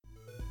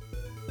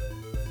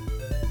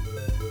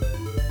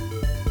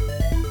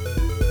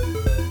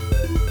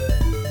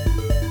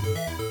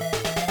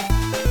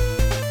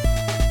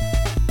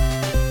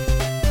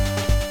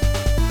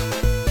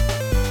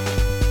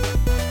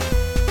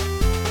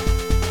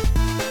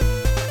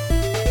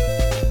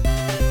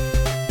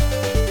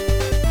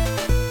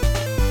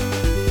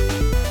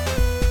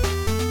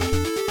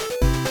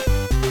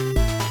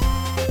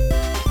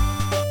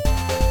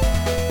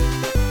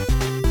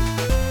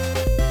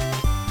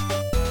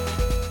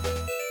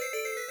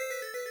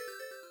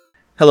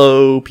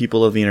Hello,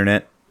 people of the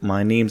internet.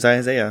 My name's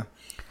Isaiah.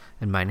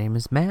 And my name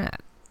is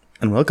Matt.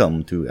 And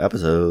welcome to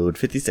episode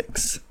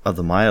 56 of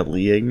the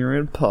Mildly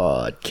Ignorant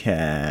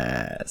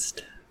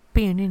Podcast.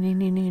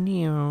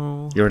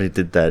 You already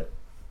did that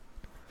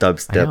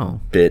dubstep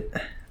bit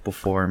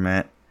before,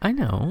 Matt. I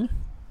know.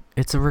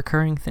 It's a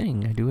recurring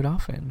thing. I do it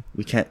often.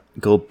 We can't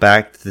go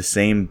back to the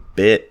same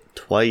bit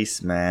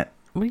twice, Matt.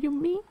 What do you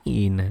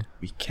mean?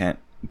 We can't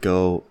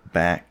go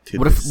back to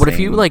what the if same What if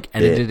you like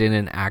bit. edited in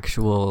an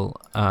actual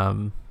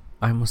I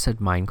almost said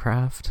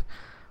Minecraft.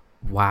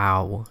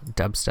 Wow,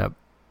 dubstep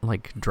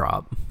like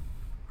drop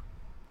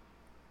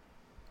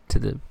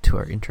to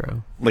our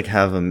intro. Like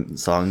have a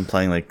song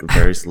playing like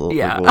very slow in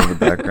the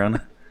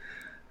background.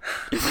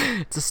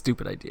 It's a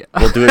stupid idea.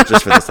 We'll do it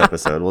just for this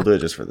episode.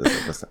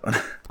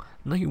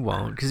 No, you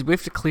won't, because we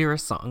have to clear a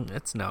song.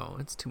 It's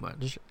too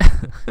much.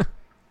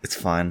 It's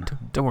fine.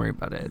 Don't worry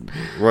about it.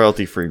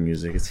 Royalty-free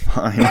music. It's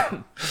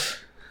fine.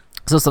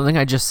 So something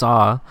I just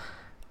saw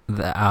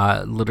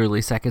that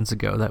literally seconds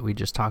ago that we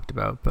just talked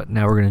about, but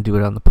now we're going to do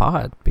it on the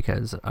pod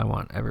because I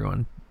want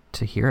everyone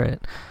to hear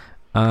it.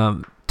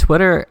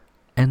 Twitter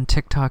and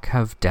TikTok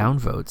have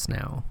downvotes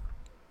now.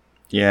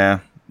 Yeah,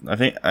 I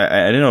think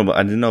I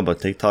didn't know about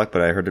TikTok,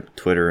 but I heard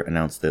Twitter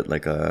announced it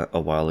like a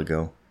while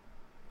ago.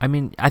 I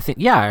mean, I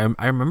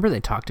remember they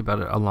talked about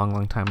it a long,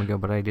 long time ago,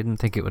 but I didn't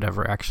think it would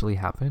ever actually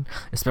happen,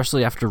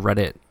 especially after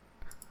Reddit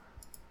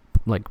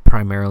like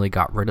primarily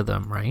got rid of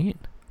them, right?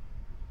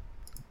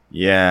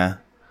 Yeah.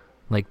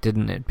 Like,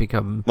 didn't it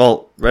become...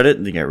 Well, Reddit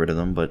didn't get rid of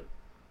them, but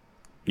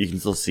you can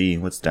still see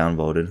what's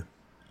downvoted.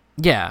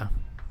 Yeah.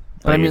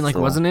 But I mean, like,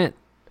 wasn't it...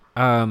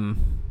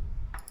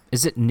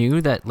 is it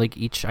new that, like,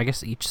 each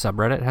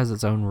subreddit has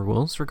its own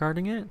rules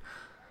regarding it?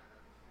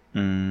 I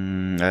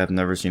have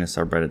never seen a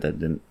subreddit that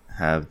didn't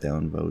have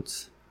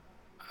downvotes.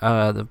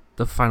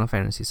 The Final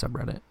Fantasy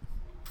subreddit.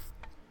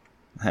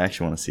 I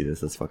actually want to see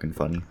this. That's fucking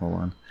funny. Hold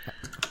on.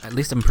 At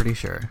least I'm pretty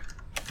sure.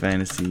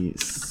 Fantasy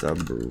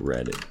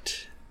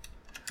subreddit.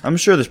 I'm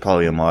sure there's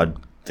probably a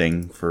mod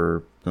thing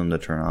for them to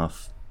turn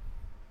off.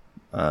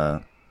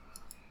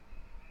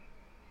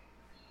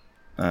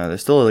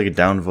 There's still like a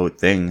downvote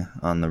thing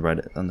on the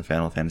Reddit, on the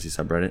Final Fantasy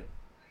subreddit.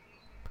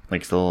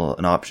 Like still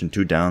an option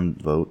to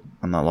downvote.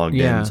 I'm not logged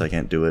in, so I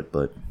can't do it,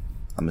 but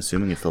I'm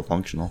assuming it's still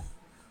functional.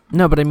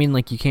 No, but I mean,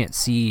 like, you can't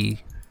see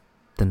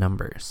the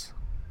numbers.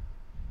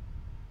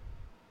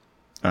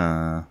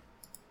 Like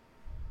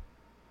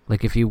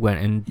if you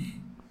went and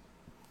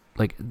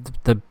like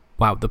the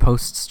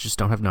posts just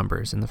don't have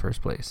numbers in the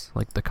first place.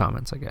 Like the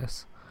comments, I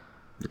guess.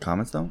 The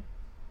comments don't?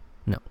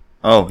 No.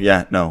 Oh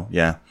yeah, no,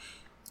 yeah.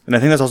 And I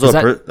think that's also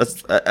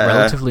that's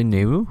relatively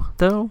new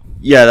though.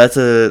 Yeah, that's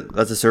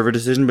a server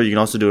decision, but you can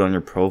also do it on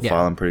your profile.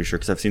 Yeah. I'm pretty sure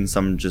because I've seen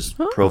some just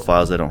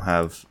profiles that don't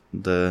have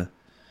the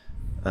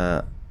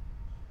upvotes,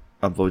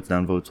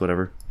 downvotes,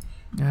 whatever.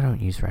 I don't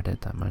use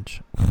Reddit that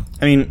much.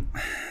 I mean,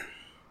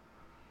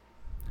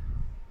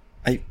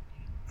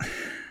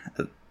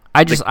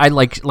 I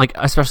like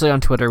especially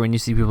on Twitter when you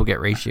see people get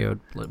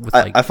ratioed with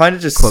like I find it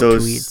just so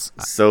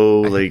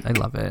tweets. I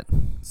love it.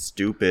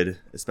 Stupid,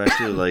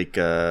 especially like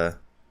the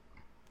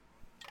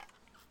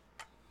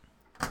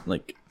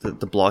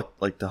block,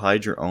 like to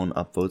hide your own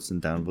upvotes and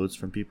downvotes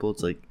from people.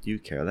 It's like, do you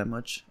care that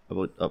much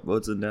about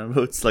upvotes and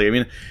downvotes? Like, I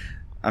mean,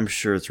 I'm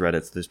sure it's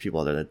Reddit, so there's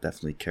people out there that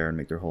definitely care and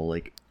make their whole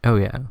like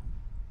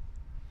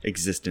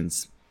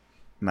existence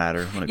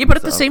matter. When it but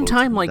at the same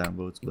time, like,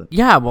 downvotes,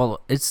 well,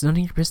 it's none of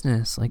your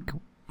business. Like,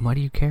 why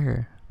do you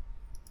care?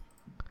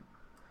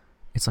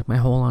 It's like my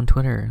hole on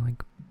Twitter.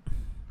 Like,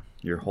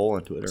 your hole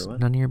on Twitter? What?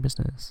 None of your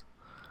business.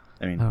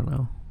 I mean, I don't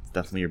know. It's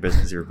definitely your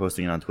business. You're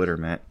posting it on Twitter,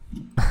 Matt.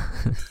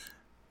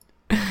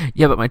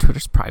 Yeah, but my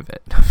Twitter's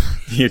private.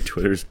 Your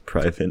Twitter's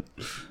private.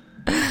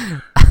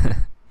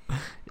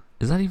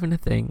 Is that even a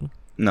thing?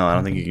 No, I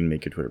don't think you can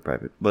make your Twitter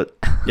private. But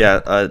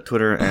yeah,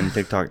 Twitter and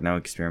TikTok now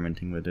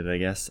experimenting with it, I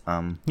guess.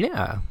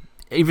 Yeah,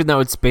 even though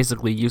it's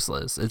basically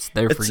useless, it's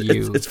there for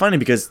you. It's funny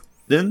because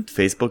didn't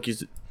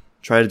Facebook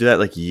try to do that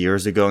like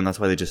years ago, and that's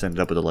why they just ended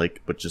up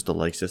with just a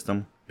like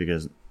system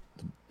because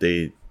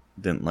they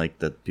didn't like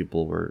that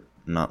people were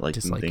not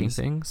liking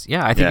things.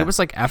 Yeah, I think it was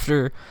like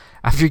after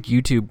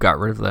YouTube got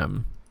rid of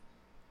them,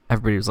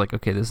 everybody was like,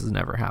 okay, this is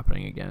never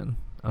happening again,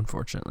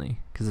 unfortunately,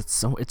 because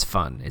it's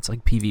fun. It's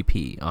like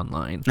PvP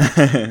online.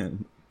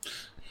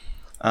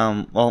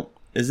 Well,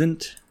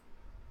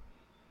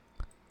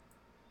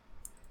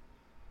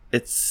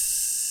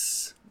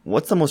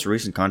 what's the most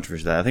recent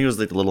controversy that I think it was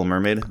like the Little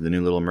Mermaid. The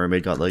new Little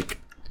Mermaid got like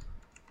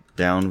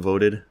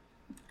downvoted.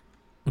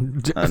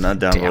 Not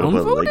downvoted,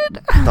 but like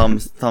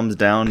thumbs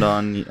down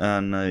on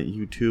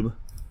YouTube.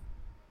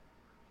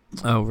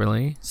 Oh,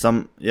 really?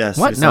 Yes.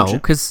 What? No,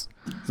 because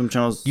some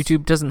channels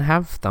YouTube doesn't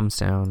have thumbs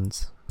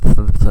downs.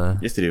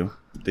 Yes, they do.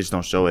 They just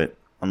don't show it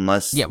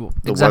unless the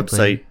exactly.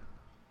 website,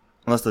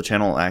 unless the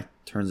channel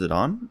turns it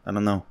on. I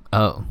don't know.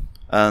 Oh,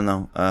 I don't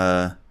know.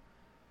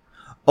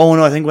 Oh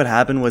no, I think what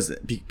happened was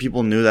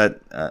people knew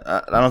that.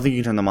 I don't think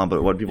you can turn them on,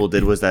 but what people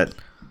did was that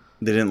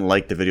they didn't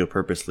like the video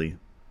purposely.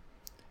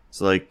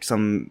 So like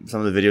some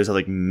of the videos have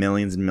like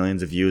millions and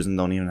millions of views and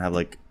don't even have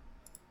like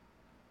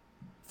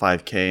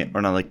 5K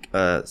or not like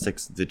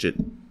 6-digit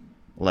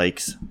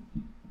likes.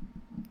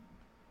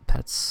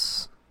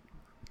 Does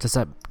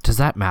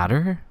that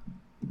matter?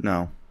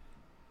 No.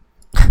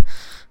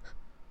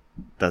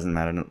 Doesn't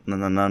matter.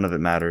 None of it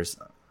matters.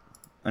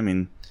 I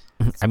mean,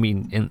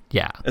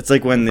 yeah. It's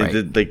like when they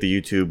did like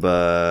the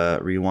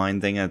YouTube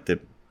rewind thing at the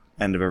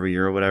end of every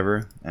year or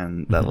whatever,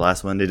 and that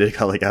last one they did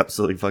got like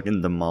absolutely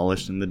fucking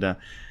demolished in the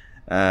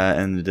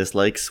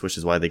dislikes, which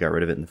is why they got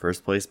rid of it in the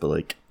first place. But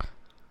like,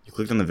 you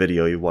clicked on the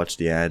video, you watched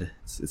the ad,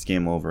 it's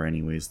game over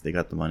anyways. They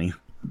got the money.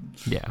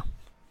 Yeah.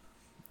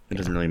 It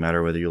doesn't really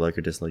matter whether you like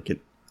or dislike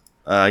it.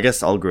 I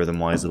guess algorithm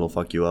wise, it'll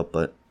fuck you up,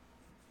 but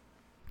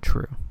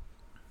true.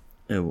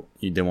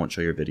 They won't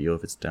show your video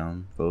if it's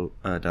downvote,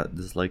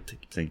 disliked.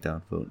 Take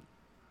downvote.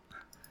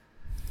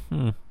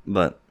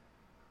 But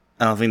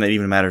I don't think that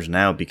even matters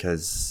now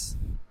because,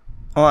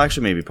 oh,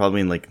 actually, maybe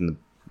probably in the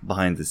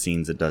behind the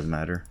scenes it does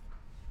matter.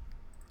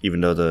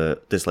 Even though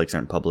the dislikes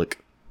aren't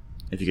public,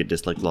 if you get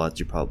dislike lots,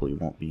 you probably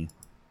won't be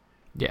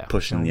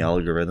pushing the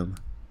algorithm.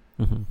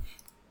 Mm-hmm.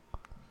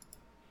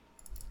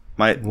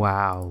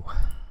 Wow.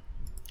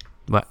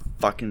 What?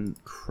 Fucking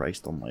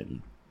Christ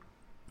Almighty.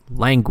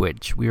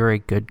 Language. We are a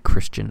good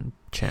Christian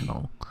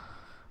channel.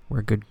 We're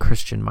a good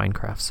Christian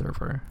Minecraft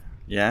server.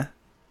 Yeah?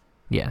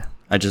 Yeah.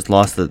 I just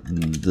lost the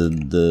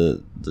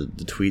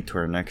tweet to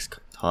our next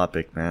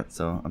topic, Matt,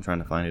 so I'm trying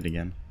to find it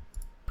again.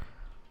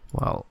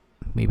 Well,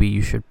 maybe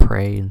you should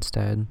pray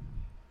instead.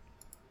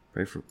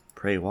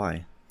 Pray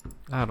why?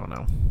 I don't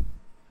know.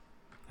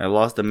 I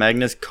lost the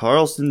Magnus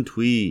Carlsen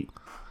tweet.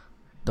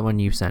 The one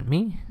you sent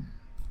me?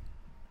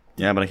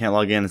 Yeah, but I can't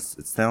log in.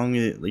 It's telling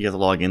me that you have to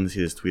log in to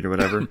see this tweet or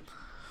whatever.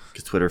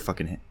 Because Twitter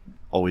fucking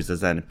always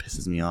does that and it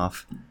pisses me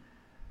off.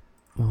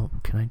 Well,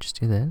 can I just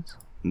do this?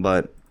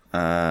 But,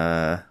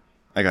 I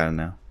got it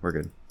now. We're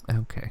good.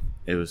 Okay.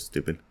 It was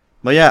stupid.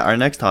 But yeah, our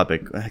next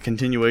topic, a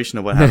continuation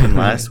of what happened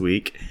last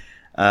week.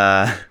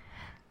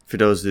 For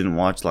those who didn't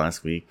watch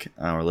last week,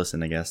 or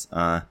listen, I guess,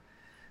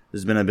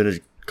 there's been a bit of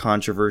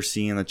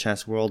controversy in the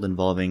chess world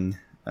involving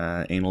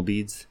anal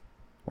beads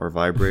or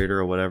vibrator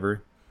or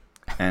whatever.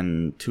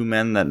 And two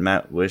men that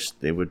Matt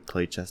wished they would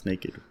play chess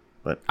naked.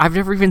 But I've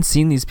never even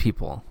seen these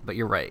people, but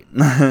you're right.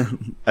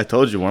 I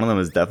told you, one of them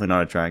is definitely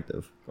not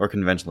attractive. Or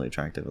conventionally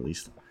attractive, at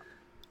least.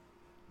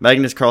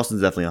 Magnus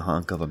Carlsen's definitely a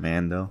hunk of a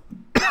man, though.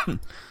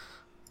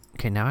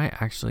 Okay, now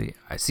I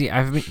see.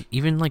 I've been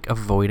even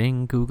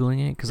avoiding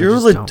Googling it because I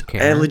just don't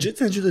care. I legit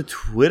sent you the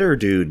Twitter,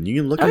 dude.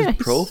 You can look at his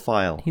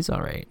profile. He's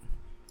all right.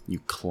 You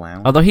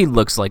clown. Although he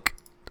looks like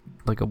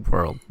a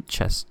world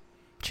chess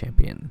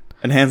champion.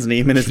 And Hans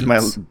Niemann is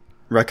my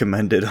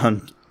recommended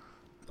on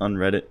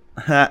Reddit.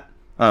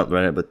 Not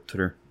Reddit, but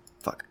Twitter.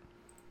 Fuck.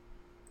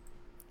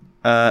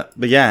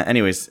 But yeah,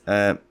 anyways,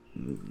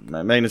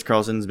 Magnus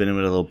Carlsen's been in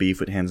with a little beef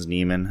with Hans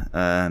Niemann.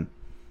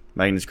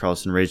 Magnus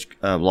Carlsen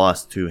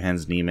lost to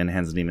Hans Niemann.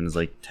 Hans Niemann is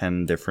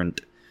 10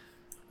 different.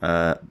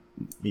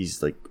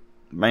 He's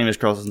Magnus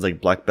Carlsen's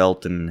black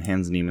belt, and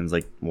Hans Niemann's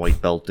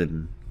white belt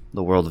in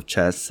the world of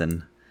chess.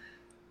 And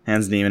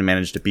Hans Niemann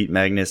managed to beat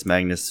Magnus.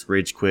 Magnus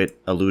rage quit,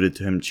 alluded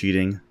to him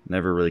cheating,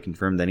 never really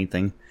confirmed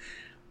anything.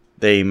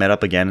 They met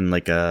up again in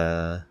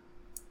a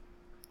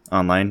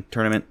online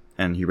tournament,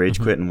 and he rage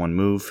quit in one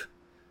move.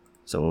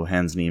 So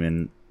Hans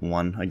Niemann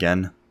won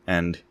again,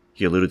 and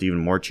he alluded to even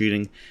more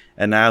cheating.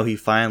 And now he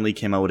finally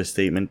came out with a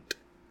statement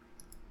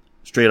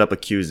straight up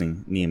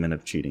accusing Niemann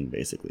of cheating,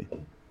 basically.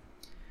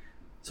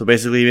 So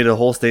basically he made a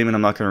whole statement.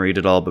 I'm not going to read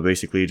it all, but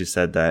basically he just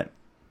said that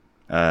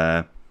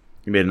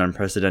he made an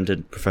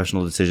unprecedented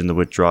professional decision to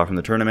withdraw from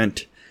the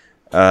tournament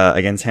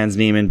against Hans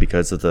Niemann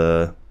because of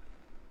the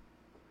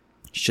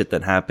shit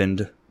that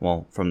happened.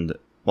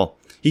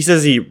 He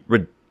says he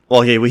withdrew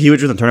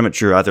from the tournament,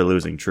 true, after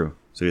losing, true.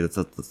 So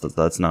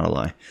that's not a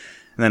lie.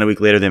 And then a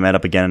week later, they met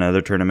up again in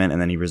another tournament,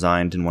 and then he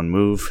resigned in one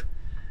move.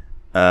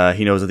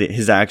 He knows that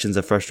his actions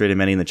have frustrated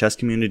many in the chess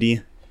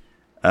community.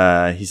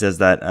 He says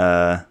that,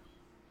 I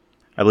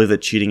believe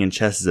that cheating in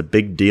chess is a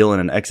big deal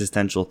and an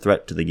existential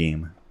threat to the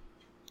game.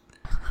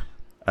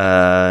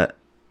 Wow,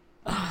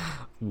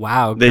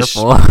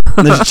 careful.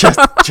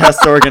 The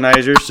chess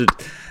organizers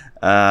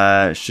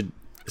should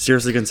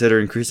seriously consider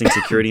increasing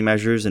security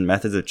measures and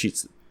methods of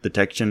cheat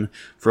detection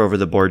for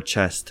over-the-board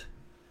chess.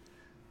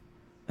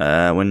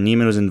 When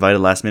Niemann was invited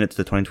last minute to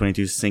the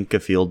 2022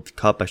 Sinquefield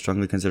Cup, I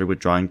strongly considered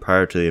withdrawing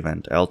prior to the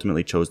event. I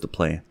ultimately chose to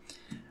play.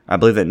 I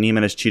believe that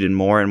Niemann has cheated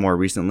more and more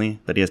recently,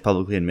 that he has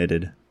publicly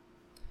admitted.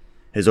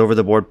 His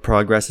over-the-board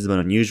progress has been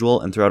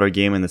unusual, and throughout our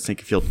game in the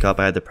Sinquefield Cup,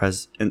 I had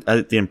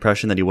the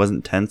impression that he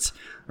wasn't tense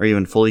or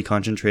even fully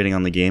concentrating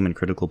on the game in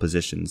critical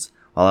positions,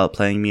 while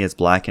outplaying me as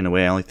black in a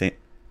way I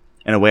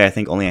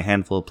think only a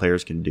handful of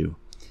players can do.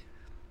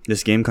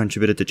 This game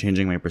contributed to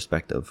changing my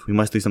perspective. We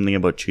must do something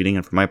about cheating,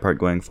 and for my part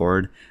going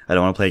forward, I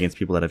don't want to play against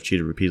people that have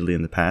cheated repeatedly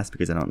in the past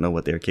because I don't know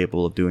what they are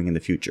capable of doing in the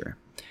future.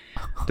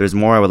 There's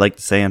more I would like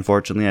to say.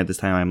 Unfortunately, at this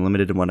time I am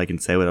limited in what I can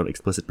say without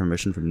explicit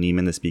permission from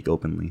Niemann to speak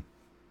openly.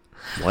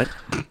 What?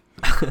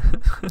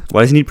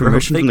 Why does he need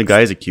permission from the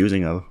guy he's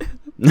accusing of?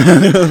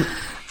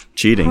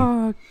 Cheating.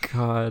 Oh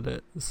god,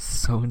 this is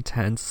so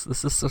intense.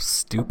 This is so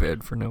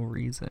stupid for no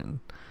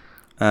reason.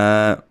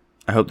 I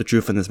hope the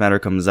truth in this matter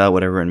comes out,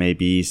 whatever it may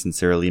be.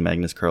 Sincerely,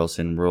 Magnus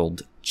Carlsen,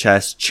 world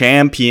chess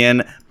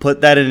champion.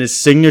 Put that in his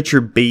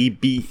signature,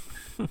 baby.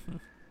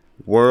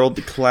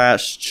 World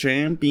class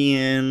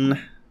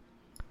champion.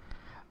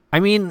 I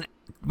mean,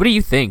 what do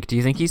you think? Do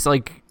you think he's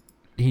like,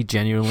 he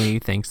genuinely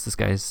thinks this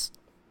guy's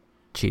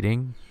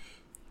cheating?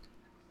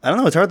 I don't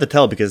know. It's hard to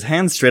tell because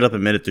Hans straight up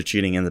admitted to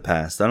cheating in the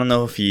past. I don't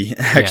know if he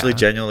actually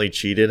genuinely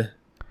cheated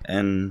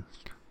in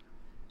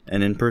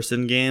an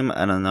in-person game.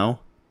 I don't know.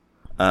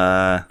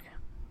 Yeah,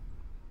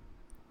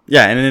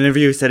 in an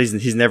interview he said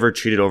he's never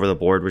cheated over the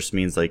board, which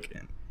means like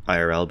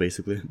IRL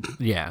basically.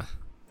 Yeah.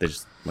 They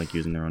just like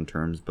using their own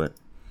terms, but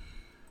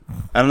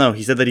I don't know.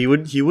 He said that he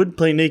would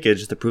play naked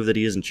just to prove that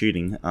he isn't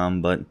cheating.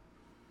 But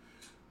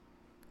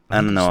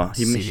I don't know.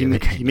 He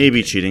may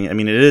be cheating. I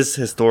mean, it is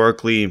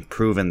historically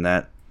proven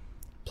that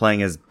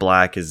playing as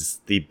black is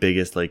the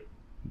biggest like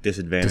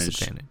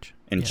disadvantage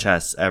in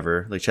chess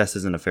ever. Like chess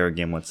isn't a fair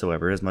game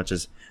whatsoever. As much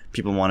as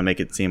people want to make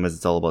it seem as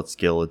it's all about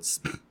skill, it's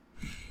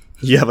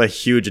you have a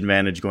huge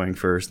advantage going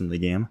first in the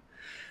game.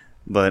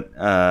 But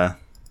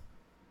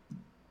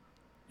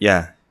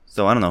yeah.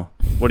 So I don't know.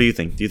 What do you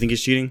think? Do you think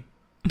he's cheating?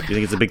 Do you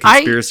think it's a big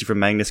conspiracy from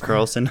Magnus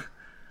Carlsen?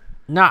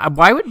 No,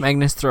 why would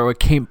Magnus throw a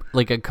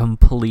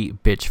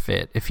complete bitch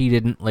fit if he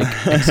didn't like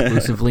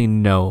exclusively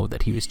know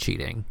that he was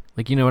cheating?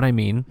 Like, you know what I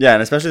mean? Yeah,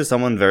 and especially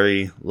someone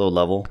very low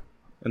level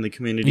in the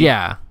community.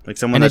 Yeah. Like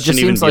someone that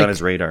shouldn't even be on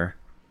his radar.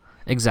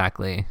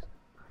 Exactly.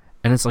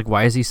 And it's like,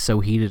 why is he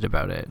so heated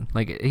about it?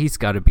 Like, he's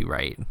got to be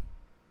right.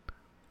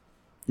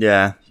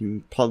 Yeah,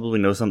 he probably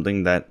knows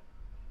something that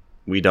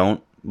we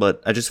don't.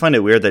 But I just find it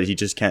weird that he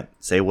just can't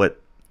say what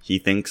he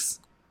thinks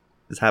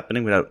is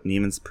happening without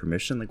Neiman's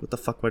permission. Like, what the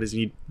fuck? Why does he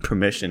need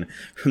permission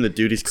from the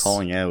dude he's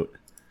calling out?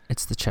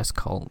 It's the chess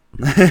cult.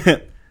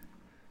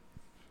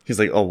 He's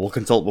like, oh, we'll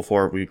consult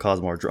before we cause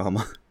more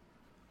drama.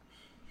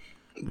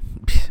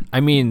 I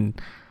mean,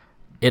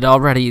 it's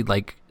already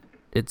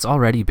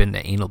been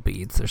to anal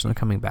beads. There's no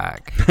coming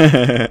back.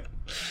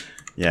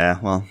 Yeah,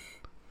 well.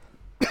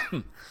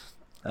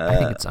 I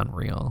think it's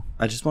unreal.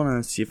 I just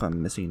want to see if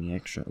I'm missing any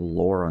extra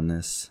lore on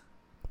this.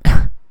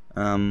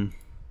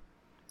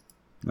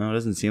 No, it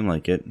doesn't seem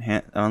like it.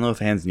 I don't know if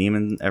Hans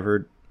Niemann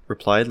ever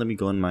replied. Let me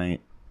go in my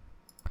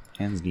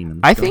Hans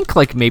Niemann. I think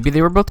like maybe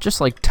they were both just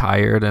like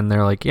tired and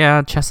they're like,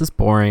 yeah, chess is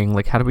boring.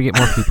 Like, how do we get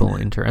more people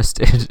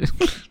interested?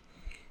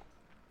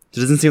 It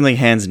doesn't seem like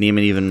Hans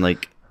Niemann even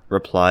like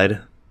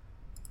replied.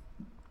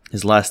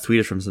 His last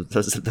tweet is from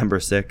September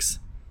 6th.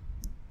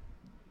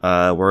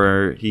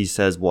 Where he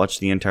says,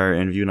 watch the entire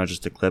interview, not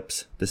just the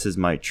clips. This is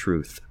my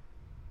truth.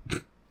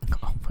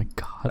 Oh my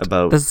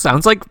god. This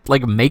sounds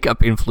like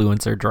makeup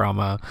influencer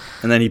drama.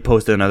 And then he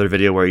posted another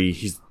video where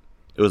it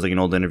was like an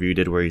old interview he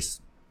did where he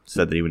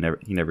said that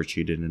he never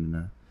cheated in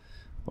a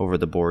over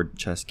the board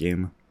chess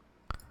game.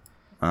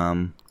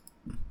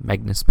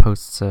 Magnus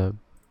posts a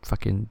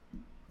fucking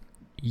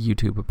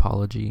YouTube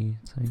apology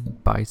saying,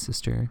 bye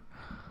sister.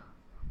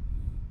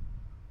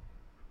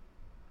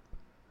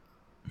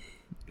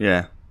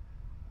 Yeah.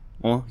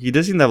 Well, he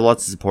does seem to have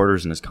lots of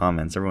supporters in his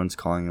comments. Everyone's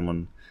calling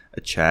him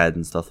a Chad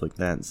and stuff like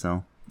that,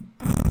 so.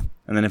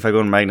 And then if I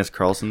go to Magnus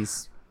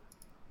Carlsen's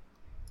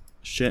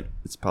shit,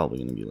 it's probably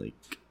going to be like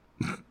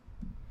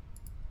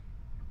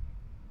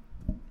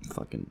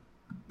fucking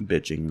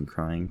bitching and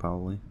crying,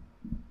 probably.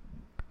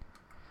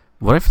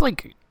 What if,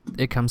 like,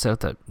 it comes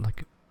out that,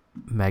 like,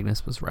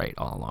 Magnus was right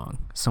all along?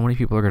 So many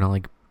people are going to,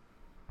 like,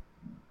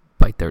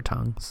 bite their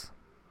tongues.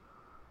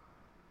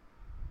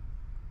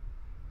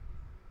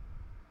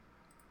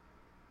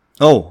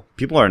 Oh,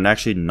 people are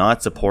actually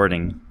not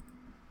supporting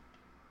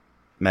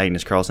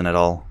Magnus Carlsen at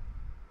all.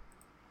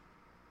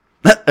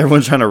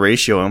 Everyone's trying to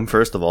ratio him,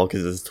 first of all,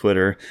 because it's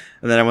Twitter.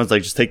 And then everyone's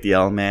like, just take the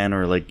L, man,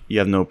 or like, you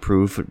have no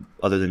proof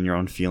other than your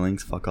own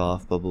feelings. Fuck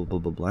off, blah, blah, blah,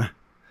 blah, blah.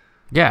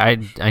 Yeah,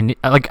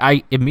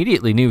 I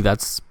immediately knew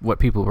that's what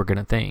people were going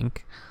to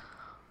think.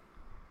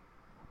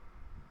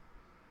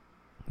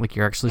 Like,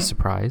 you're actually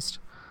surprised?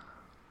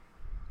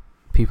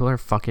 People are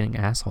fucking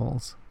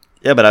assholes.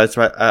 Yeah, but I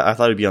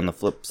thought it'd be on the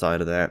flip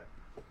side of that.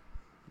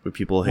 With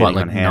people hating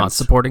on Hans. Not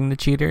supporting the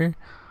cheater?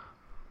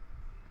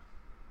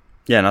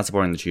 Yeah, not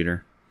supporting the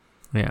cheater.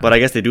 Yeah. But I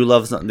guess they do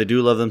love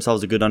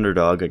themselves a good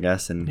underdog, I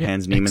guess, and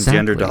Hans Niemann's the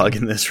underdog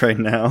in this right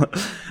now.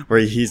 Where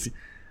I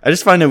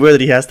just find it weird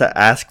that he has to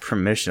ask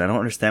permission. I don't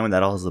understand what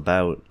that all is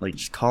about. Like,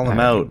 just call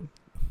him out.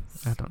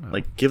 I don't know.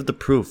 Like, give the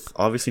proof.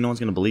 Obviously, no one's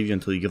going to believe you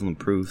until you give them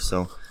proof.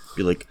 So,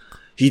 be like,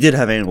 he did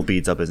have anal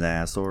beads up his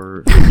ass,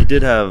 or he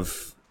did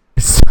have...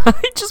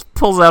 He just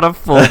pulls out a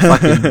full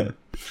fucking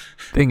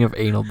thing of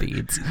anal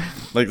beads.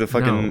 Like the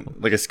fucking,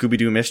 like a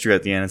Scooby-Doo mystery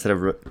at the end. Instead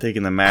of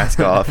taking the mask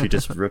off, he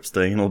just rips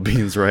the anal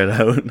beads right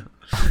out.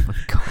 Oh my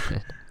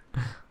god.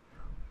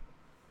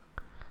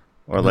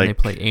 Or and like... they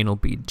play anal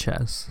bead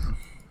chess.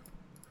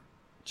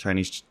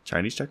 Chinese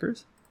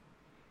checkers?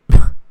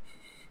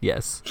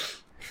 Yes.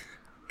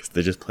 Because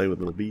they just play with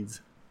little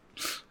beads.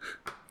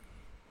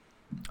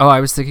 Oh, I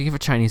was thinking of a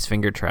Chinese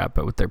finger trap,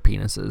 but with their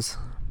penises.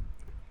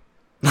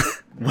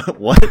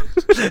 What?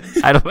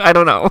 I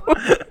don't know.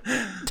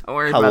 Don't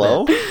worry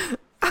Hello? about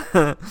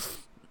it.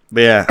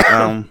 But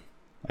yeah,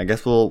 I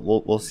guess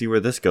we'll see where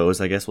this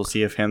goes. I guess we'll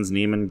see if Hans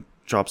Niemann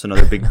drops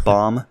another big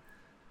bomb,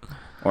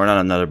 or not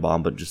another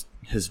bomb, but just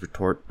his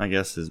retort. I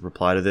guess his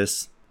reply to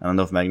this. I don't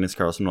know if Magnus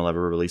Carlsen will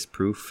ever release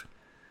proof.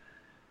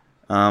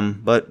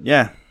 But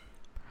yeah,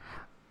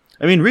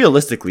 I mean,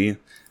 realistically,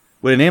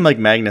 with a name like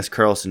Magnus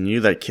Carlsen, you knew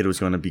that kid was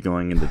going to be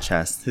going in the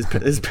chest.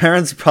 His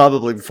parents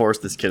probably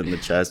forced this kid in the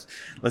chest.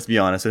 Let's be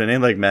honest. With a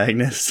name like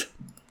Magnus,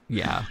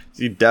 Yeah.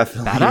 you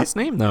definitely Badass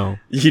name, though.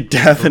 You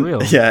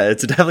definitely, yeah,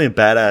 it's definitely a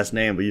badass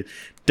name, but you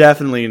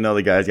definitely know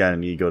the guy's got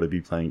an ego to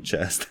be playing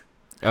chess.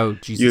 Oh,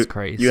 Jesus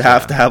Christ. You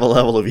have to have a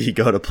level of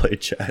ego to play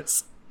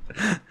chess.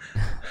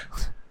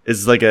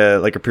 It's like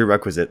a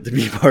prerequisite to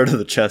be part of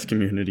the chess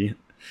community.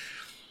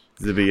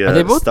 To be Are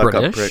they both stuck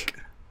British? up prick.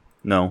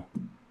 No.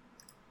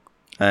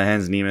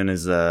 Hans Niemann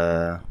is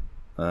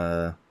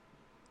American,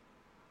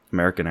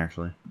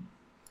 actually.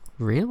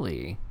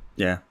 Really?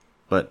 Yeah,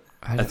 but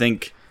I don't-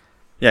 think,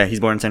 yeah, he's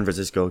born in San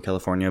Francisco,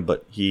 California,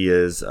 but he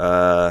is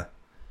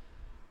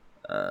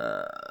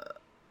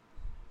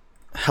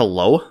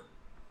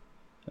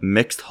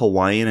mixed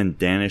Hawaiian and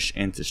Danish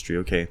ancestry.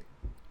 Okay,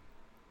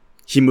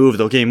 he moved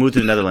to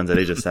the Netherlands at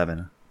age of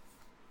 7.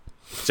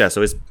 Yeah,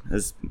 so his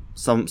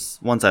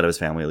one side of his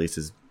family at least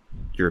is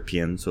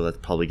European, so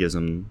that probably gives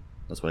him,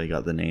 that's why he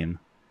got the name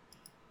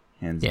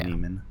Hans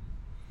Niemann.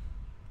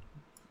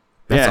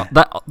 That's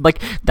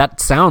that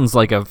sounds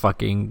like a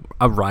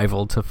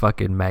rival to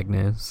fucking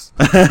Magnus.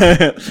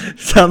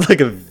 Sounds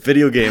like a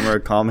video game or a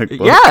comic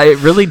book. Yeah, it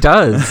really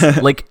does.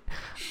 Like,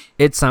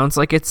 it sounds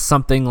like it's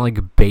something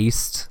like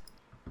based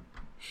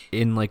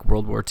in like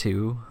World War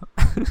II.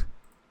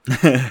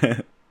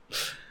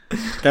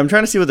 I'm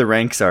trying to see what the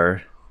ranks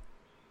are.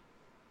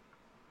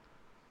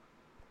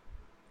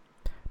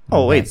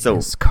 Oh wait, so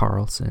Magnus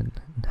Carlsen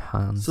and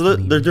Hans. so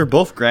Niemann. they're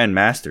both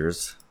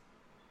grandmasters.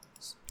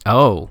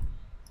 Oh,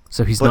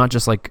 so he's But not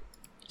just like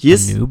He a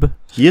is noob.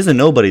 he is a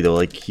nobody though.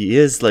 Like he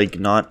is like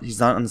he's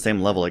not on the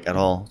same level like at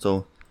all.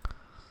 So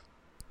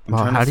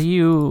Well, how do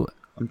you?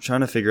 I'm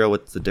trying to figure out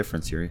what's the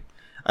difference here.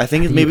 I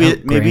think it's how do you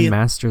maybe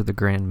Grandmaster the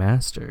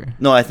Grandmaster.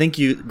 no. I think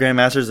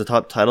Grandmaster is the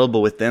top title, but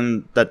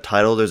within that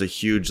title, there's a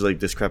huge like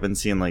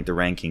discrepancy in like the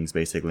rankings.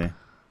 Basically,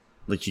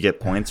 like you get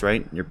points,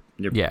 right? Your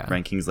Yeah.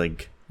 rankings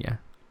like Yeah.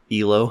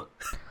 ELO.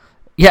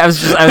 Yeah, I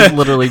was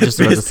literally just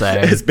about to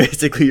say. It's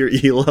basically your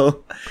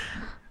ELO.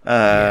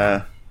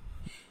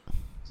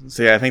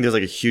 So yeah, I think there's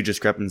like a huge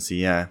discrepancy.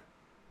 Yeah.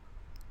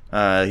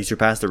 He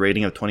surpassed the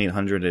rating of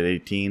 2,800 at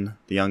 18,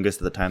 the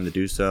youngest at the time to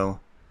do so.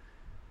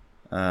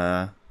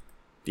 The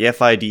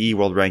FIDE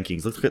World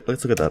Rankings. Let's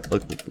look at that.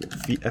 Look,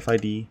 the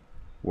FIDE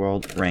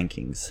World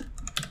Rankings.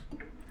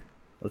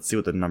 Let's see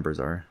what the numbers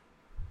are.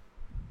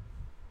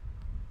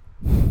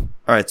 All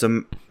right,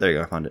 so there you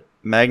go. I found it.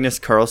 Magnus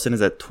Carlsen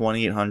is at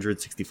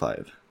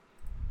 2,865.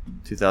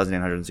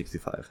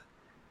 2,865.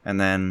 And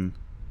then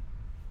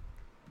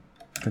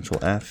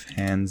Control F,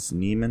 Hans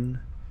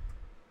Niemann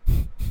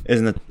is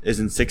in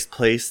 6th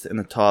place in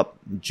the top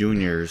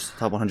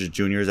 100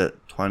 juniors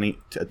at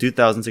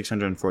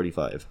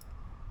 2,645.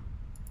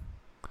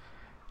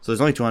 So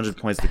there's only 200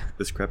 points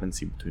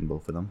discrepancy between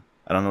both of them.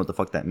 I don't know what the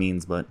fuck that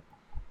means, but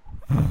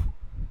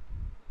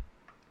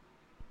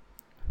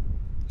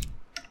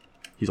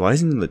he's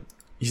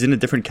in a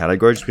different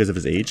category just because of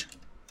his age.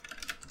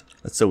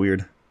 That's so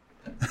weird.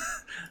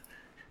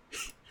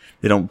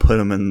 They don't put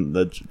him in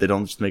they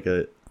don't just make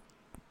a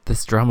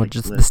This drama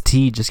this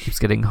tea just keeps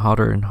getting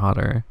hotter and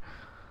hotter.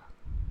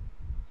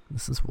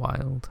 This is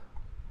wild.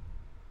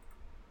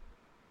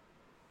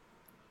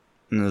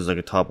 and there's like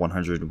a top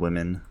 100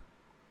 women,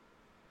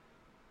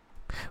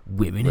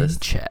 Women list.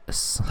 in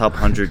chess. top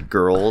 100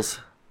 girls.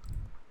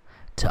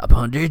 Top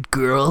 100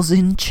 girls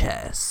in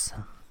chess.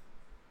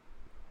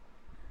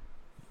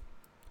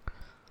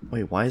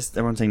 Wait, why is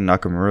everyone saying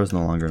Nakamura is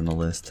no longer on the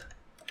list?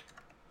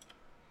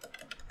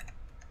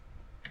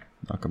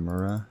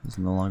 Nakamura is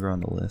no longer on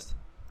the list.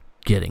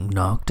 Getting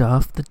knocked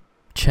off the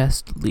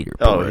chess leaderboard.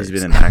 Oh, he's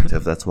been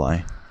inactive. That's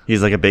why.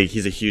 He's like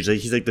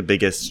he's like the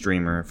biggest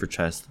streamer for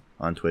chess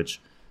on Twitch.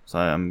 So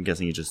I'm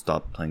guessing he just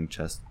stopped playing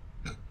chess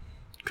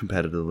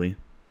competitively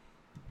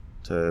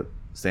to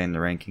stay in the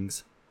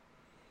rankings.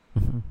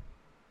 Mm-hmm.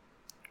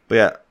 But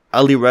yeah,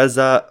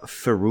 Alireza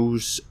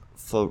Firouzja.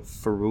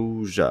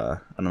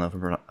 I don't know if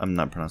I'm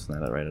not pronouncing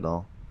that right at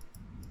all.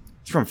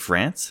 He's from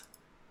France.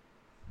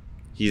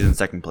 He's in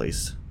 2nd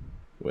place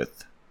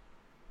with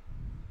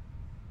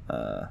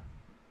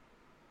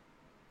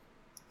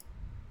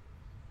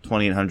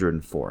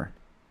 2,804.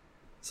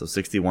 So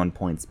 61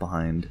 points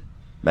behind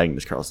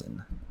Magnus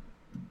Carlsen.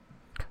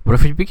 What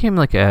if it became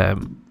like a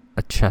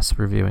chess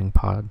reviewing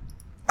pod?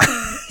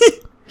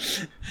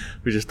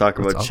 We just talk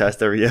That's about all.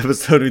 chess every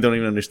episode. We don't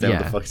even understand what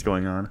Yeah. the fuck's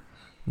going on.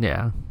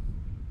 Yeah.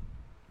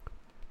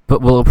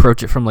 But we'll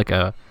approach it from like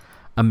a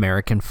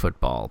American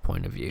football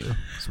point of view.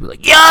 So we're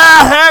like,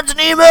 yeah, Hans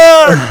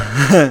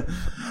Niemann!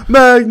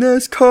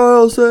 Magnus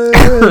Carlsen.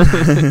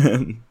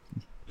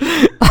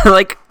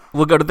 Like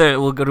we'll go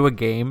to a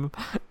game,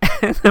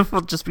 and then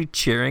we'll just be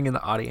cheering in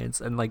the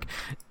audience, and like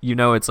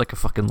it's like a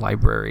fucking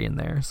library in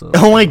there. So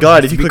oh my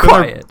god! If you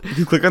if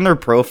you click on their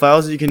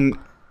profiles, you can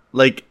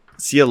like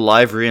see a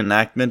live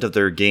reenactment of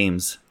their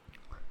games.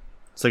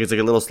 It's like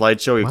a little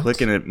slideshow. You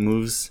click and it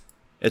moves.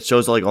 It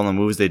shows like all the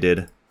moves they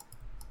did.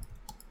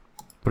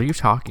 What are you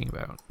talking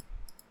about?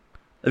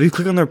 If you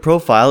click on their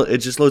profile, it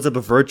just loads up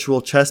a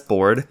virtual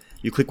chessboard.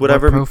 You click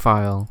whatever what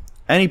profile.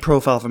 Any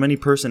profile from any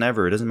person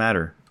ever. It doesn't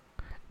matter.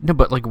 No,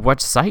 but like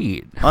what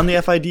site? On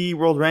the FID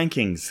World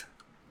Rankings.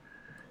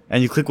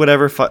 And you click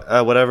whatever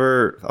I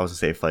was gonna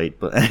say fight,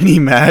 but any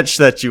match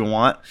that you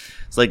want.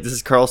 It's like this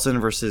is Carlsen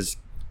versus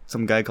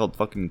some guy called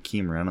fucking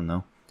Keemer. I don't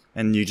know.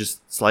 And you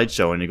just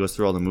slideshow and it goes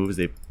through all the moves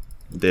they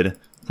did.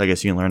 So I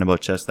guess you can learn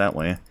about chess that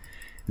way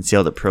and see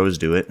how the pros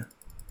do it.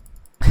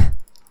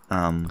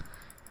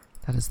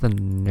 That is the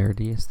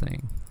nerdiest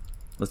thing.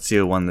 Let's see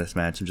who won this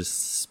match. I'm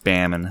just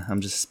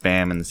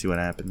spamming to see what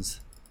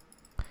happens.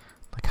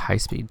 Like high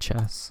speed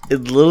chess.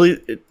 It literally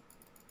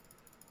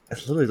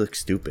looks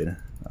stupid.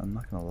 I'm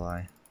not gonna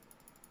lie.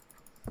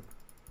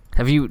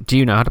 Do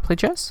you know how to play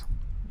chess?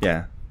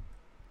 Yeah.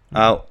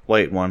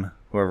 White won.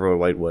 Whoever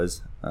White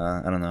was.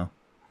 I don't know.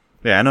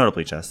 Yeah, I know how to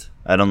play chess.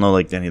 I don't know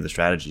like any of the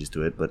strategies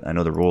to it, but I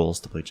know the rules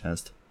to play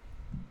chess.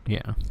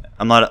 Yeah.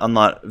 I'm not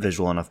a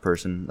visual enough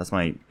person. That's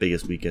my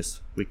biggest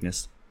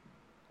weakness.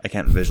 I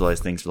can't visualize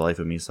things for the life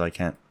of me, so I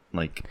can't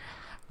like.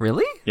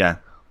 Really? Yeah.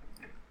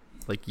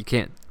 Like you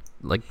can't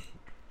like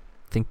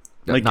think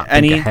like not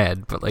any think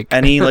ahead, but like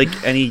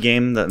any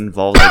game that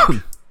involves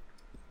like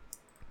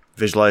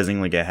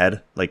visualizing like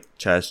ahead, like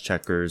chess,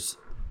 checkers,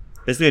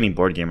 basically any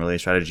board game, really, a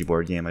strategy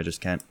board game. I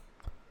just can't.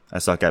 I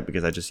suck at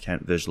because I just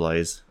can't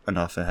visualize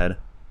enough ahead.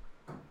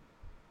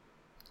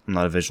 I'm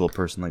not a visual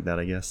person like that,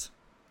 I guess.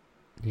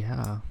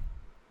 Yeah.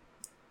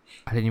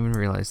 I didn't even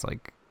realize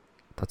like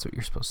that's what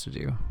you're supposed to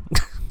do.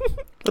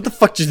 What the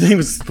fuck do you think it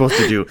was supposed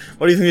to do?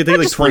 What do you think they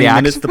take like 20 react.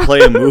 minutes to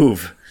play a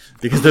move?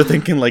 Because they're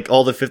thinking like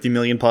all the 50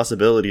 million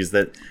possibilities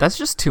that. That's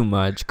just too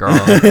much, girl.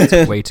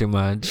 That's way too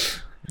much.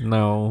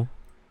 No.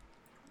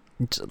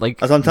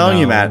 Like, as I'm telling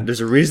you, Matt,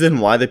 there's a reason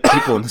why the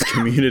people in this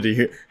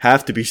community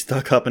have to be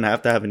stuck up and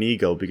have to have an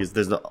ego, because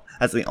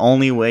that's the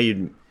only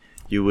way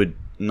you would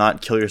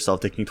not kill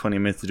yourself taking 20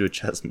 minutes to do a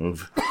chess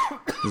move.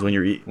 Is when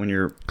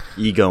your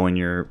ego and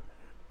your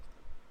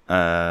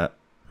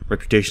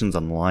reputation's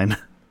on the line.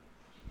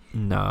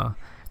 No,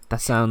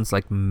 that sounds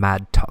like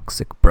mad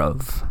toxic,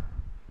 bruv.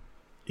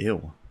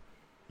 Ew.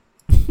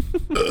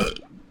 But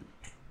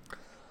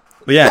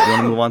yeah, you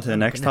want to move on to the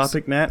next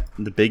topic, Matt?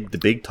 The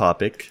big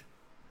topic.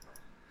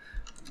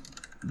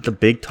 The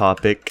big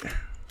topic.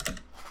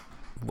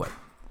 What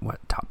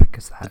topic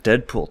is that? The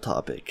Deadpool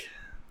topic.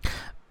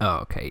 Oh,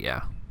 okay,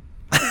 yeah.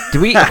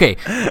 Did we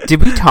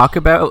talk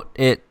about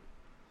it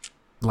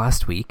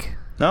last week?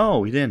 No,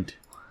 we didn't.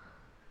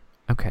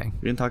 Okay.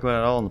 We didn't talk about it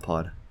at all in the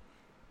pod.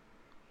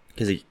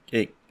 Because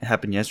it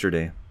happened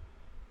yesterday.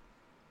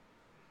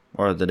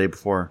 Or the day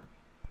before.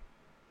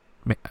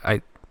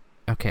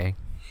 Okay.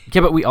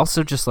 Yeah, but we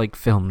also just like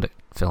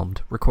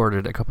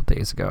recorded a couple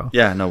days ago.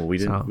 Yeah, no, we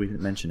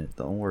didn't mention it.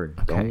 Don't worry.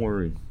 Okay. Don't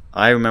worry.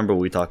 I remember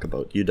what we talk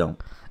about. You don't.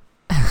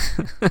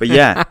 But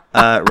yeah,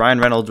 Ryan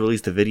Reynolds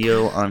released a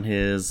video on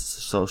his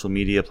social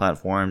media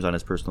platforms, on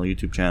his personal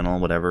YouTube channel,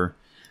 whatever,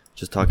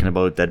 just talking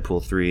about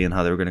Deadpool 3 and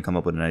how they were going to come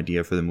up with an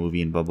idea for the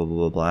movie and blah blah blah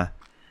blah blah.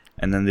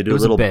 And then they do a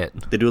little bit.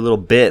 They do a little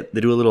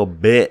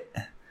bit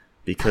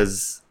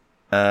because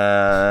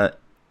Hugh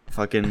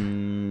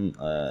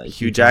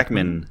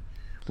Jackman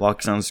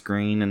walks on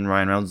screen and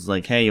Ryan Reynolds is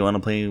like, "Hey, you want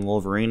to play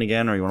Wolverine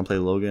again, or you want to play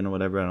Logan or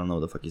whatever?" I don't know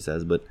what the fuck he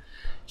says, but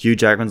Hugh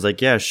Jackman's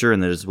like, "Yeah, sure,"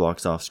 and then just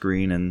walks off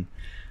screen, and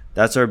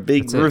that's our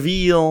big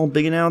reveal,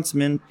 big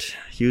announcement.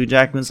 Hugh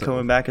Jackman's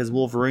coming back as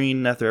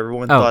Wolverine after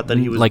everyone thought that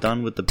he was like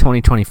done with the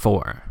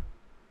 2024.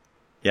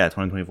 Yeah,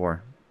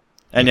 2024.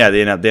 And yeah,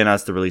 they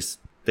announced the release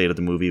date of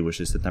the movie, which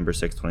is September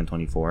 6th,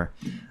 2024.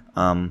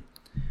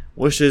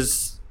 Which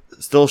is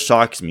still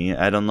shocks me.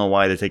 I don't know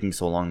why they're taking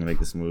so long to make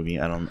this movie.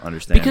 I don't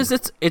understand. Because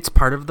it's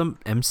part of the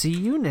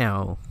MCU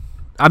now.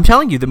 I'm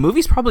telling you, the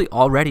movie's probably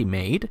already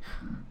made,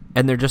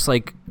 and they're just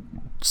like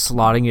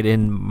slotting it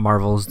in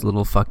Marvel's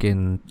little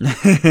fucking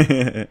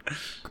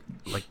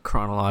like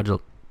chronology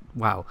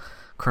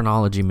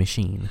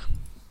machine.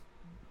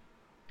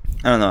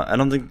 I don't know. I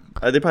don't think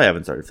they probably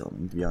haven't started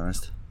filming, to be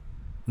honest.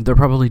 They're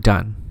probably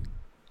done.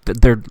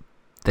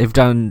 They've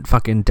done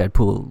fucking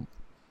Deadpool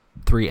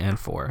 3 and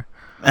 4.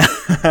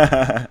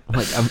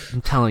 Like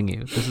I'm telling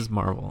you, this is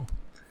Marvel.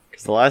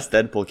 Because the last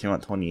Deadpool came out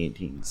in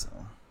 2018, so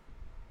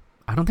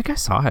I don't think I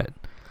saw it.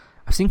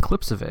 I've seen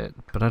clips of it,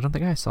 but I don't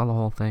think I saw the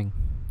whole thing.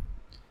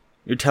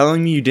 You're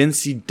telling me you didn't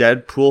see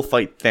Deadpool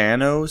fight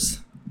Thanos?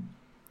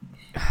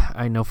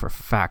 I know for a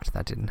fact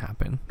that didn't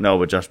happen. No,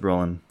 but Josh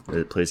Brolin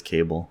plays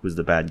Cable, who's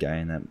the bad guy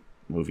in that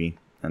movie,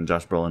 and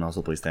Josh Brolin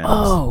also plays Thanos.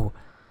 Oh,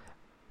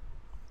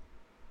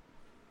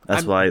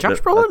 that's why Josh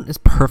Brolin is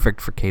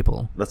perfect for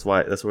Cable. That's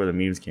where the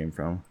memes came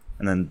from,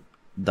 and then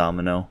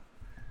Domino.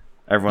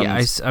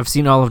 Everyone's I've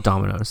seen all of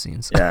Domino's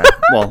scenes. yeah.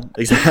 Well,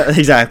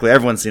 exactly.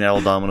 Everyone's seen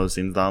all Domino's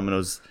scenes.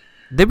 Domino's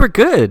They were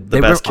good. the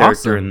They best were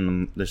character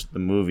awesome. in the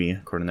movie,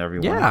 according to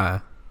everyone. Yeah.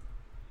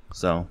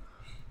 So,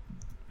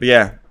 but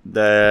yeah,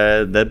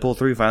 the Deadpool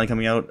 3 finally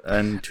coming out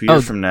in 2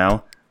 years from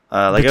now.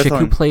 Like the I chick was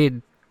who telling,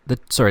 played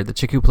the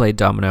chick who played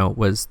Domino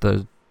was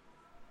the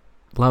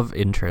love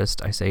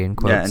interest. I say in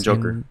quotes. Yeah, and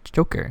Joker. in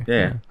Joker.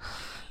 Yeah.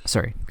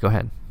 Sorry. Go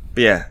ahead.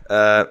 but yeah,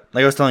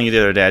 like I was telling you the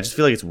other day, I just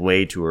feel like it's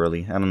way too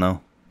early. I don't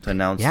know, to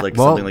announce Yeah, like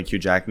well- something like Hugh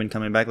Jackman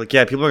coming back. Like,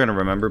 yeah, people are gonna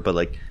remember, but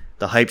like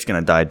the hype's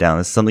gonna die down.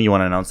 It's something you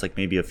want to announce like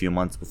maybe a few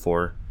months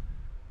before,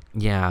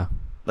 Yeah.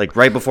 like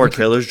right before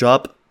trailers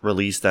drop,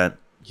 release that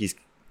he's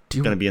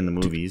Do gonna be in the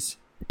movies.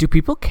 do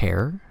people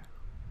care?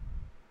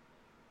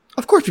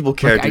 Of course, people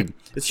care, Like, dude.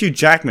 It's Hugh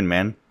Jackman,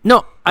 man.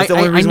 No, That's I the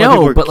only reason why know,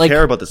 people but like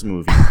care about this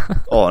movie.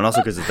 Oh, and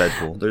also because it's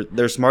Deadpool.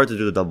 They're smart to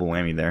do the double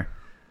whammy there.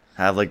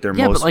 Have like their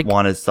Yeah, but, most like-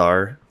 wanted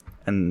star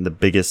and the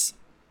biggest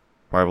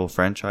Marvel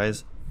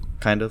franchise,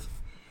 kind of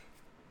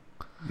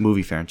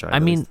movie franchise. I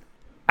at mean, least.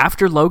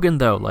 after Logan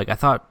though, like I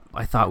thought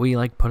we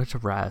like put it to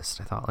rest.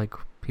 I thought like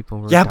people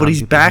were Yeah, but done, he's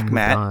people back, moved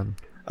Matt. on.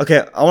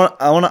 Okay, I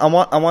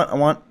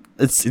want.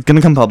 It's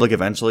gonna come public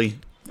eventually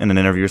in an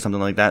interview or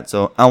something like that.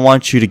 So I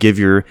want you to give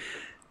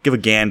a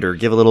gander,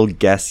 give a little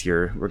guess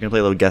here. We're gonna play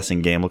a little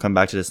guessing game. We'll come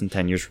back to this in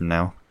 10 years from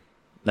now.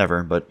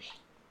 Never, but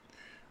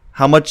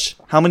how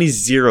many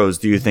zeros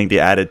do you think they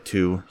added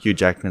to Hugh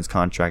Jackman's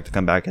contract to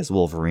come back as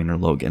Wolverine or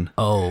Logan?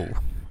 Oh,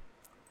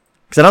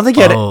 Because I don't think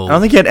he had. Oh. I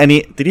don't think he had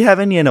any. Did he have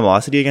any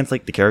animosity against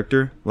like the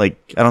character?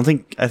 Like I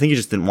think he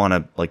just didn't want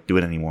to like do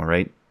it anymore,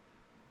 right?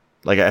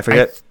 Like I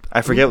forget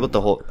what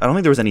the whole. I don't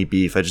think there was any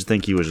beef. I just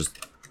think he was just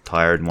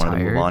tired and wanted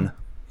to move on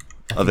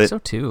I of think it. so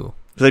too.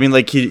 Because I mean,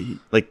 like he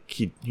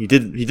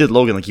did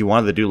Logan. Like he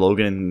wanted to do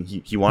Logan, and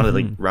he wanted to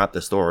like wrap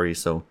the story.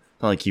 So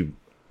it's not like he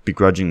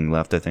begrudgingly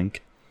left. I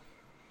think.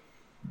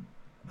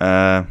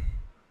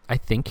 I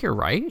think you're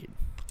right.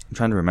 I'm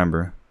trying to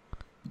remember.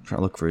 I'm trying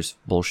to look for his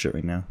bullshit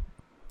right now.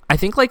 I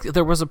think like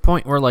there was a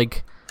point where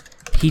like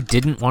he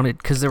didn't want it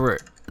because there were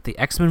the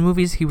X-Men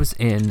movies he was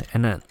in,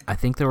 and then I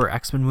think there were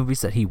X-Men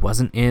movies that he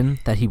wasn't in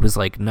that he was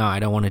like, no, I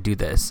don't want to do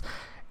this.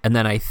 And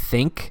then I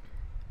think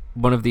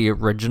one of the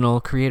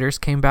original creators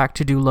came back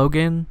to do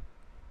Logan,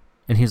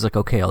 and he's like,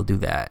 okay, I'll do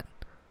that.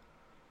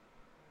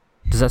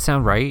 Does that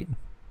sound right?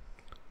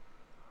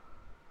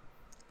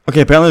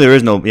 Okay, apparently there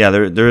is no. Yeah,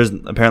 there is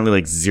apparently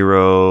like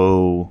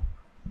zero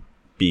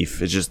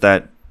beef. It's just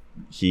that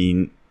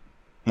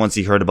once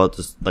he heard about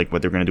this, like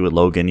what they're gonna do with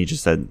Logan, he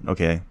just said,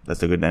 "Okay,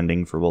 that's a good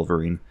ending for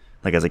Wolverine,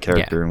 like as a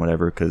character and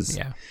whatever." Because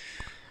Yeah.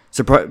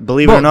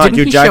 believe it or not, didn't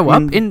Hugh he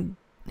Jackman.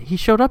 he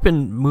showed up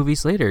in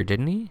movies later,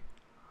 didn't he?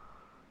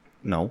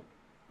 No,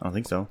 I don't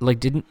think so. Like,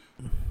 didn't...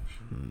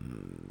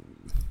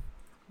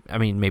 I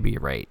mean, maybe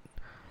you're right.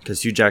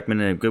 Because Hugh Jackman,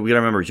 we gotta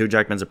remember, Hugh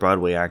Jackman's a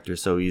Broadway actor,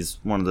 so he's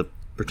one of the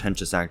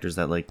pretentious actors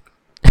that like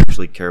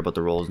actually care about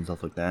the roles and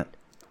stuff like that,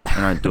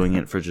 and aren't doing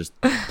it for just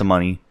the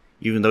money.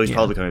 Even though he's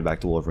probably coming back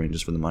to Wolverine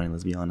just for the money,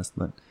 let's be honest.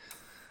 But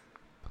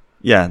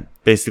yeah,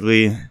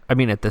 basically, I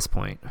mean, at this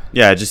point.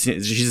 yeah, she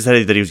just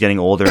said that he was getting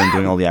older and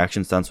doing all the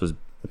action stunts was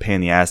a pain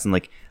in the ass. And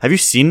like, have you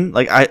seen,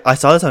 like, I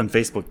saw this on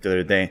Facebook the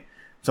other day.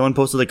 Someone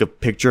posted like a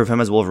picture of him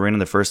as Wolverine in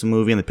the first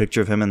movie and the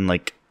picture of him in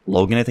like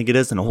Logan, I think it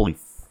is, and holy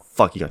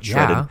fuck, he got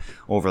shredded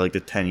over like the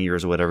 10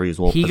 years or whatever he was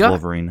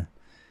Wolverine.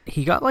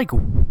 He got like,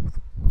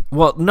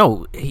 well,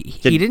 no,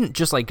 he didn't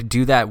just like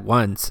do that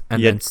once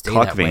and then stay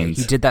that way.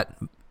 He did that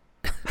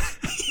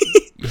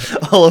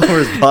all over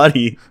his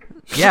body.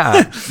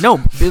 Yeah,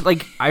 no,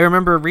 like I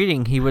remember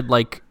reading he would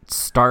like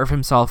starve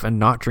himself and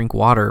not drink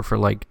water for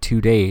like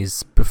 2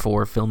 days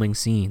before filming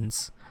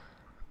scenes.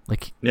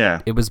 Like,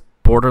 yeah, it was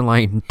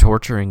borderline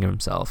torturing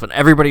himself, and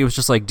everybody was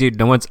just like, dude,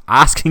 no one's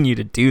asking you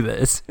to do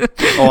this.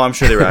 Oh, I'm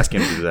sure they were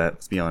asking him to do that,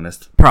 let's be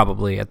honest.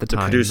 Probably at the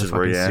time. Producers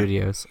were, yeah.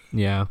 Studios.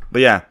 Yeah.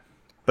 But yeah,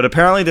 but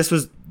apparently this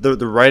was the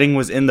writing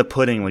was in the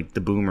pudding, like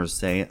the boomers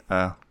say.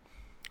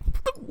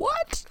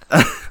 What?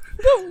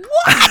 The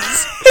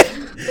what?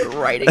 The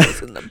writing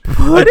is in the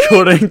pudding?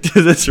 According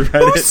to this Who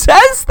Reddit,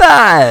 says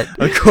that?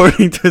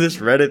 according to this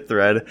Reddit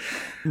thread,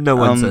 No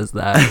one says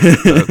that.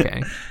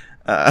 Okay.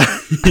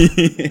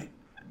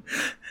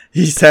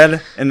 he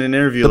said in an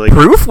interview, The like,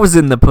 proof was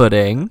in the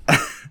pudding,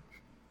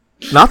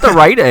 not the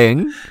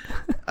writing.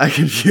 I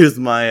confused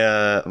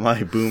my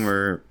my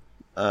boomer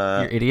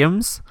Your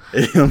idioms.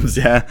 idioms,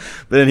 yeah.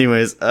 But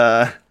anyways,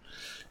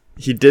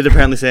 he did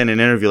apparently say in an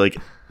interview, like,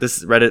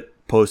 this Reddit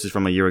post is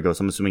from a year ago,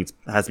 so I'm assuming it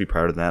has to be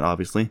prior to that,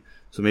 obviously.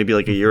 So maybe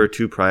like a year or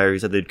two prior, he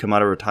said they'd come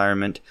out of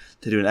retirement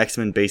to do an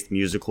X-Men based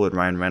musical with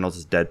Ryan Reynolds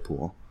as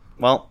Deadpool.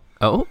 Well,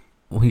 Oh,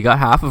 he got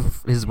half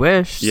of his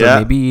wish. Yeah.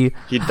 So maybe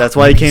that's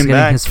why he he's came getting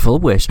back. his full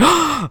wish.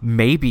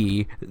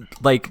 Maybe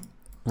like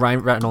Ryan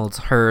Reynolds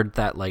heard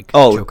that like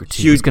Oh, Joker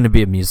 2 is going to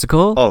be a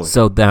musical. Oh.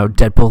 So now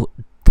Deadpool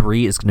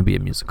 3 is going to be a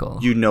musical.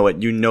 You know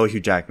it. You know Hugh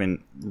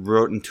Jackman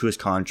wrote into his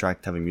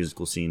contract to have a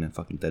musical scene in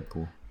fucking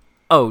Deadpool.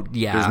 Oh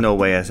yeah. There's no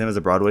way. As him as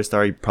a Broadway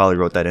star, he probably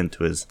wrote that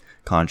into his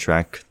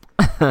contract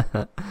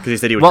because he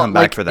said he would come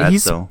back for that.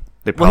 So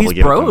They Well, probably he's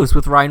give it to him. bros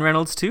with Ryan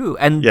Reynolds too,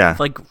 and Yeah.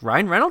 like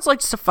Ryan Reynolds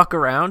likes to fuck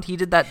around. He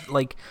did that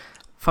like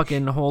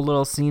fucking whole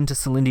little scene to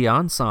Celine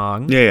Dion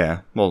song. Yeah.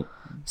 Well,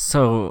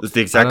 So it's the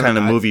I exact don't kind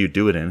of know, movie you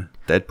do it in.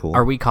 Deadpool.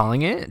 Are we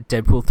calling it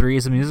Deadpool 3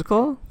 is a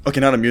musical? Okay,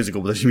 not a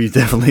musical, but there should be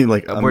definitely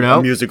like a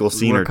musical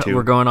scene or two.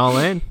 We're going all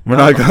in. We're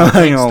not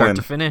going all start in.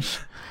 to finish.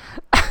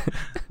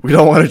 We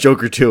don't want a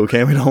Joker 2,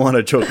 okay? We don't want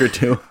a Joker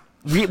 2.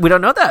 We don't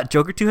know that.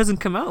 Joker 2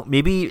 hasn't come out.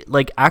 Maybe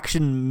like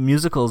action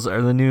musicals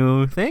are the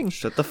new thing.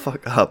 Shut the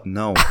fuck up.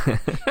 No.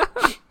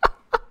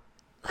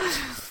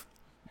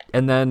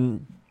 And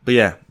then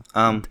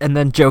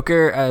But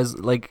Joker as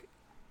like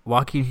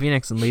Joaquin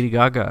Phoenix and Lady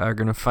Gaga are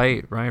gonna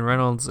fight Ryan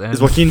Reynolds and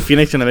is Joaquin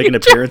Phoenix gonna make an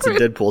appearance in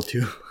Deadpool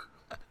 2?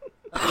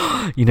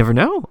 you never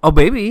know. Oh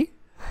baby.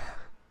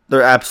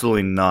 They're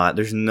absolutely not.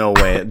 There's no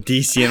way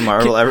DC and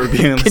Marvel ever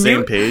being on the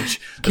same page.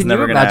 It's Can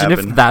never you gonna imagine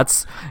happen. if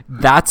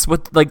that's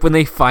what like when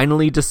they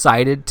finally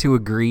decided to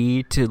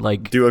agree to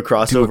like Do a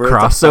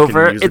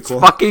crossover. It's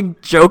fucking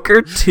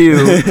Joker 2,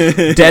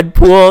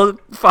 Deadpool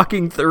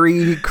fucking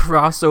 3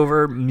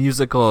 crossover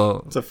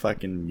musical. It's a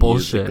fucking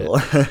bullshit.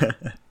 musical.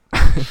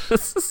 This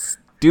is the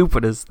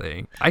stupidest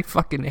thing. I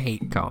fucking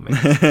hate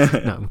comics.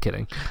 No, I'm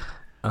kidding.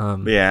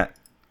 But yeah.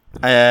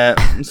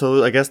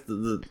 So I guess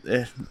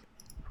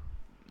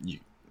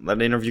that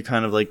interview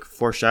kind of like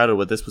foreshadowed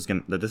what this was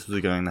going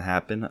to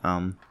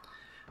happen.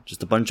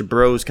 Just a bunch of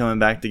bros coming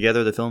back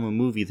together to film a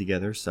movie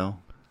together. So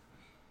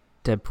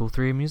Deadpool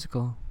 3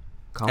 musical.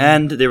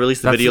 And they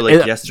released the video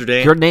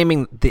yesterday. You're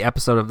naming the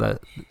episode of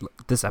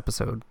this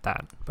episode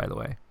that, by the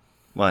way.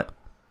 What?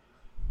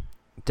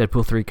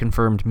 Deadpool 3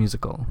 confirmed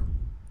musical.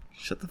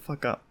 Shut the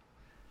fuck up.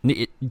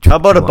 How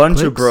about a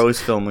bunch of bros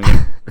filming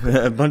it?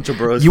 A bunch of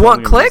bros. You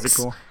want filming clicks?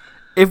 a musical?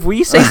 If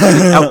we say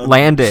something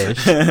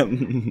outlandish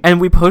and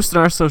we post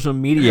on our social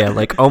media,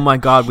 like, oh my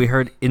god, we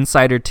heard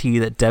insider tea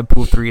that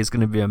Deadpool 3 is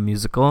going to be a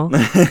musical,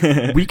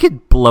 we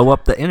could blow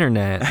up the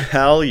internet.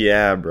 Hell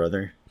yeah,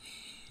 brother.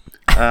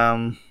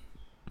 But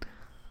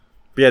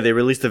yeah, they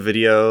released a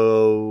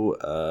video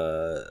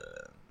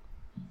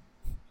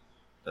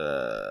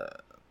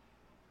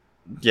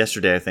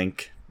yesterday, I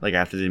think, like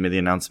after they made the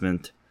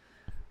announcement,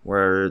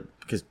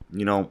 because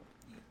the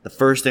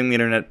first thing the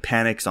internet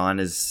panics on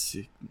is,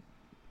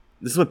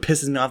 this is what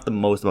pisses me off the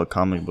most about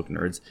comic book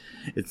nerds.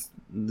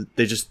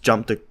 They just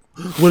jump to,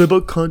 what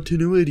about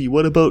continuity?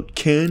 What about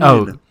canon?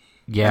 Oh,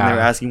 yeah. And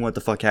they're asking what the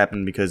fuck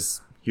happened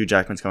because Hugh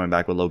Jackman's coming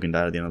back with Logan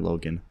died at the end of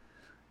Logan.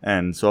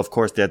 And so, of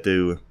course, they had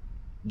to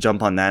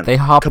jump on that. They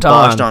hopped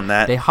on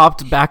that. They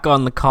hopped back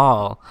on the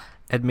call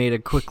and made a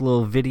quick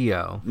little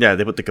video. Yeah,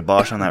 they put the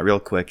kibosh on that real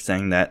quick,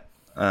 saying that,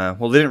 they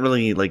didn't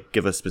really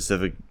give a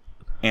specific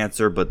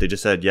answer, but they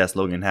just said, yes,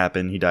 Logan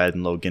happened. He died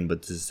in Logan,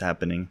 but this is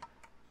happening.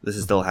 This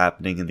is still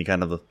happening, and they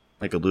kind of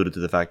alluded to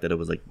the fact that it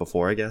was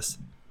before, I guess.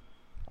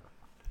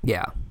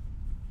 Yeah,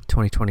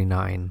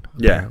 2029.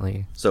 Apparently.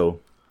 Yeah. So,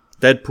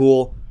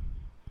 Deadpool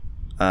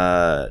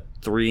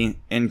 3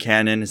 in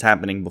canon is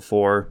happening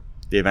before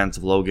the events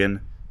of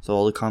Logan. So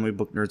all the comic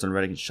book nerds on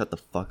Reddit can shut the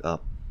fuck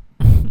up.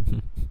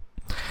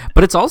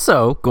 But it's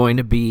also going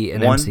to be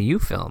an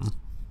MCU film.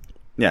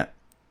 Yeah.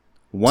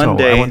 One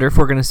day. I wonder if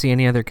we're going to see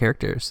any other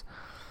characters.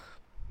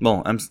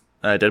 Well,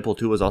 Deadpool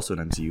 2 was also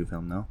an MCU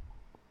film, no?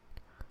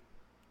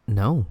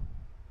 No.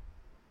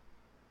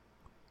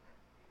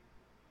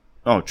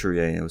 Oh, true.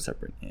 Yeah, it was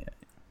separate.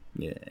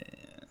 Yeah.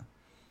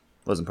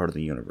 Wasn't part of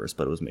the universe,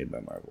 but it was made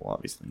by Marvel,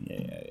 obviously.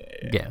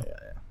 Yeah.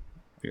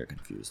 I got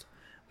confused.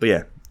 But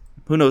yeah,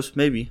 who knows?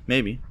 Maybe.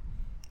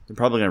 They're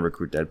probably going to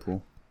recruit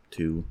Deadpool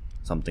to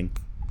something.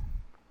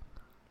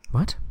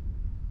 What?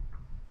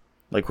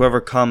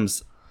 Whoever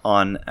comes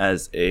on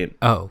as a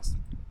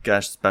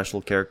guest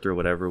special character or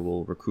whatever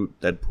will recruit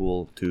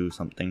Deadpool to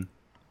something.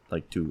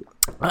 To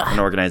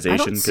an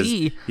organization, because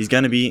he's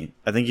gonna be.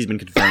 I think he's been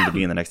confirmed to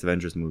be in the next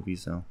Avengers movie.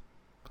 So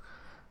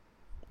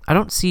I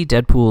don't see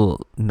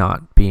Deadpool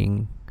not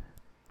being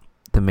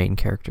the main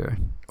character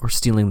or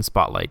stealing the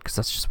spotlight, because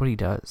that's just what he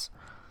does.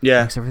 Yeah,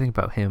 he makes everything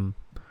about him.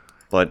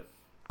 But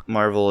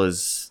Marvel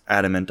is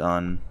adamant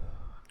on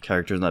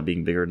characters not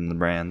being bigger than the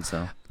brand.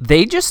 So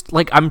they just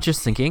I'm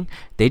just thinking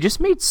they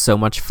just made so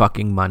much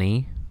fucking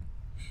money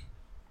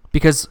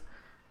because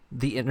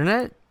the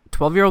internet.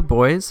 12-year-old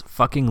boys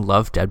fucking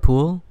love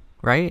Deadpool,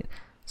 right?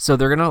 So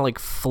they're gonna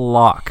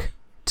flock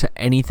to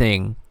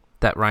anything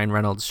that Ryan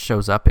Reynolds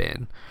shows up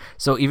in.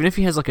 So even if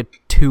he has a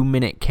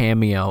 2-minute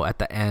cameo at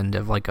the end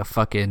of a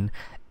fucking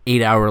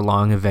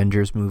 8-hour-long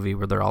Avengers movie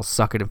where they're all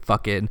sucking and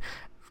fucking,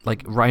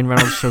 Ryan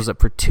Reynolds shows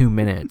up for 2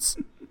 minutes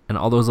and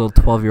all those little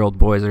 12-year-old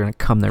boys are gonna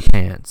cum their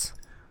pants.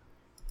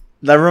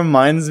 That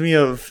reminds me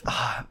of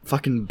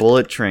fucking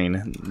Bullet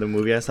Train, the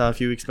movie I saw a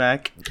few weeks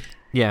back.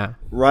 Yeah.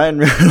 Ryan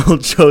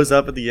Reynolds shows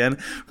up at the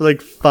end for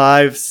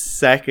 5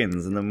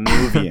 seconds in the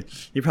movie.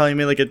 He probably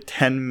made a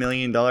 $10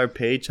 million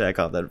paycheck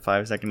off that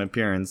 5-second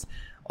appearance.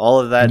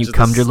 All of that. And you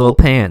cummed your little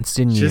pants,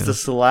 didn't you? Just to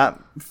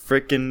slap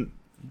freaking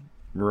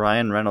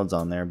Ryan Reynolds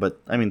on there. But,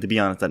 I mean, to be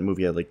honest, that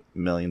movie had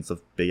millions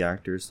of big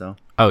actors, so.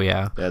 Oh,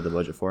 yeah. They had the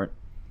budget for it.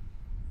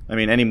 I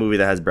mean, any movie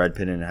that has Brad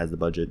Pitt in it has the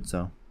budget,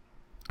 so.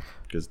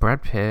 because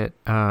Brad Pitt.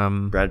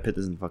 Brad Pitt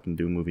doesn't fucking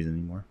do movies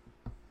anymore.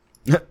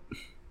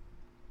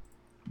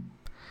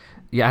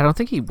 Yeah, I don't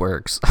think he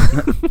works.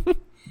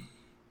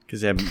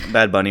 Because yeah,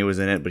 Bad Bunny was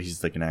in it, but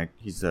he's like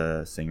he's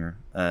a singer.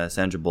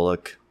 Sandra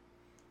Bullock.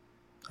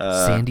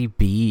 Sandy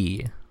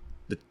B.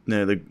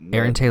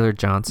 Aaron Taylor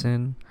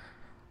Johnson,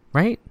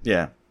 right?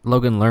 Yeah.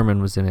 Logan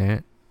Lerman was in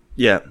it.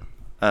 Yeah.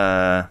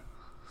 The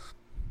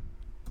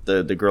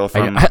girl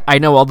from I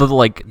know all the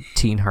like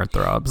teen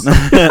heartthrobs.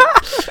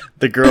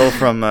 the girl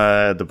from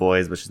The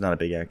Boys, but she's not a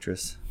big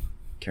actress.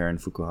 Karen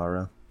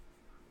Fukuhara.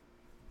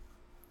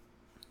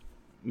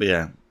 But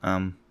yeah,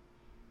 and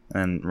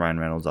Ryan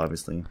Reynolds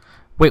obviously.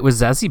 Wait,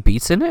 was Zazie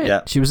Beetz in it?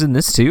 Yeah. She was in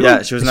this too?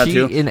 Yeah, she was in that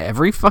too. In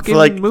every fucking for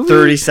like movie?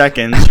 30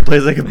 seconds. She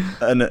plays like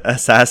an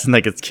assassin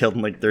that gets killed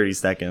in like 30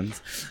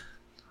 seconds.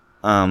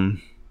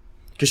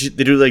 Because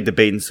they do like the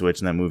bait and switch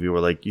in that movie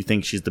where like you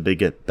think she's the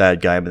big bad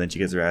guy, but then she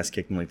gets her ass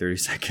kicked in like 30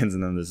 seconds,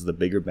 and then this is the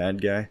bigger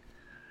bad guy,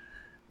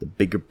 the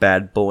bigger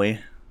bad boy.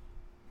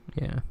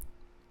 Yeah.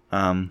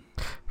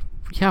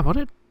 Yeah. What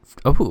did?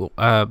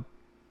 The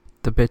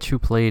bitch who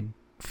played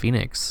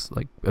Phoenix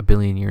like a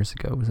billion years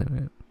ago was in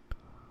it.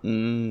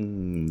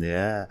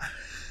 Yeah.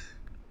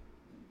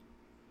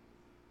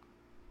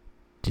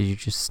 Did you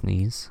just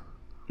sneeze?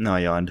 No,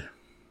 I yawned.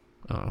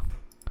 Oh.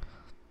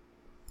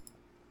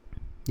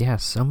 Yeah,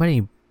 so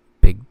many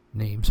big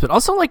names, but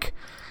also like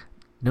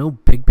no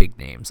big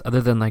names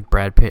other than like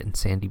Brad Pitt and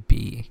Sandy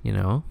B, you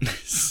know?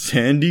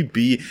 Sandy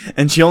B.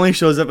 And she only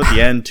shows up at the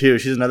end too.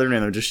 She's another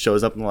name that just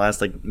shows up in the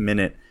last like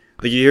minute.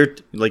 Like you hear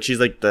like she's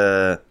like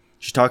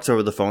she talks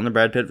over the phone to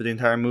Brad Pitt for the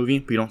entire movie,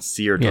 but you don't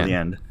see her till the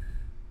end.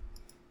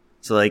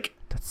 So like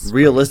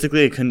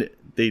realistically,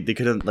 they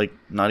couldn't like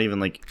not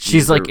even like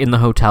she's like in the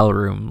hotel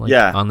room, like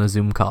on the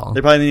Zoom call. They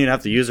probably didn't even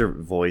have to use her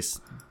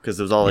voice because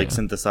it was all like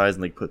synthesized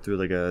and like put through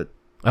like a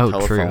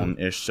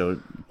telephone-ish, so it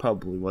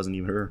probably wasn't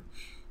even her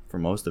for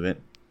most of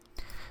it.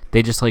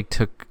 They just like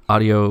took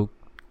audio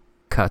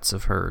cuts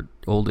of her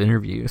old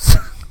interviews.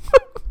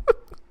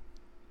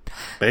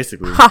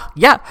 Basically. Ha!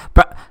 Yeah!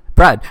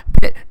 Brad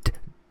Pitt,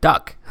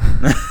 duck.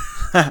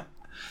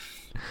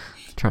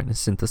 Trying to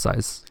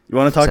synthesize. You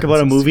want to talk about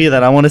a movie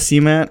that I want to see,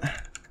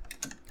 Matt?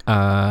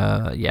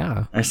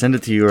 Yeah. I sent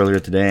it to you earlier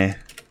today.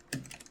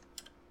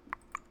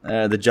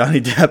 The Johnny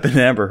Depp and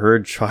Amber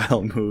Heard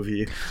trial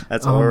movie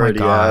that's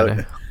already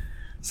out.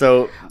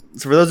 So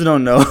for those who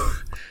don't know,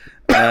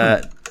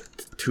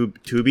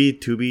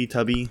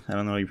 Tubi, I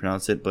don't know how you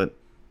pronounce it, but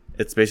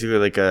it's basically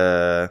like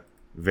a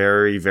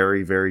very,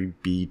 very, very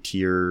B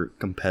tier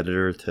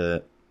competitor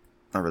to,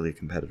 not really a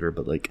competitor,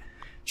 but like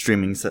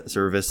streaming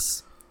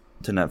service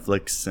to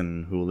Netflix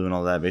and Hulu and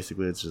all that.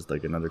 Basically, it's just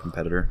like another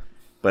competitor,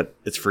 but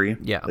it's free.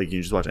 Yeah, like you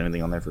can just watch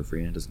anything on there for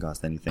free. It doesn't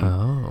cost anything.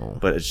 Oh,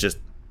 but it's just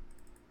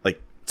like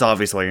it's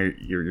obvious why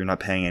you're not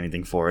paying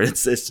anything for it.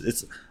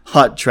 It's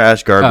hot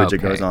trash garbage that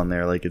goes on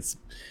there. Like it's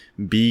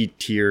B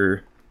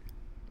tier,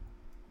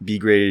 B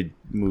graded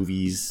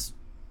movies,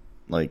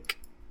 like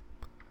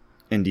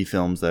indie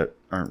films that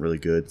aren't really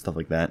good, stuff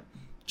like that.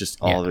 Just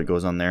all of it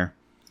goes on there,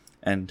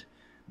 and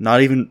not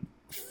even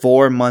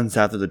 4 months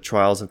after the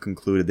trials have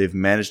concluded, they've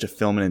managed to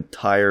film an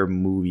entire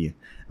movie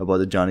about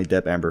the Johnny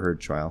Depp Amber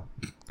Heard trial.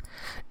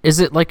 Is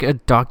it like a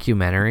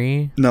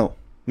documentary? No.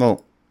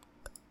 Well,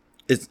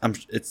 it's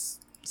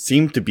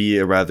seemed to be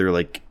a rather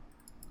like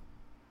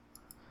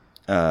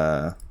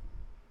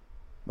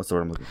what's the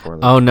word I'm looking for?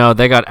 Like, oh no,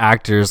 they got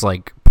actors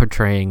like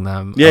portraying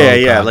them. Yeah.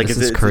 God, like it's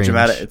a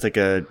dramatic. It's like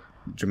a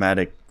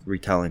dramatic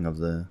retelling of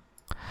the.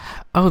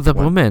 Oh, the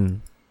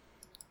woman.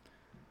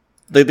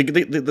 The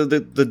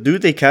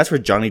dude they cast for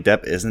Johnny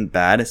Depp isn't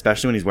bad,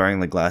 especially when he's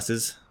wearing like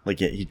glasses. Like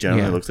he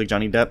generally looks like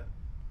Johnny Depp.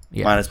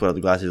 Yeah. Minus what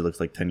the glasses, he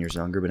looks like 10 years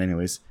younger. But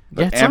anyways,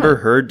 but Amber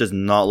Heard does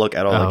not look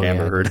at all like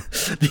Amber Heard.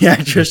 The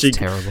actress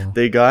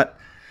they got.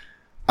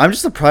 I'm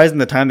just surprised in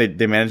the time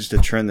they managed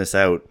to churn this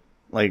out.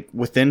 Like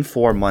within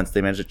 4 months, they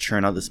managed to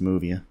churn out this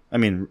movie. I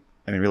mean,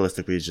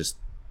 realistically, it's just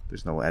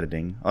there's no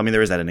editing. I mean,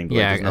 there is editing, but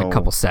there's a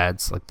couple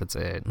sets. Like that's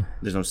it.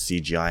 There's no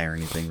CGI or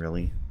anything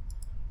really.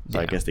 So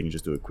I guess they can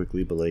just do it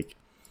quickly. But like,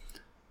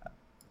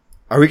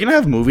 are we gonna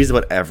have movies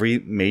about every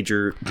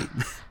major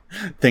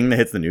thing that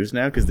hits the news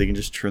now? Because they can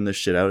just churn this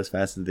shit out as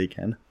fast as they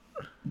can.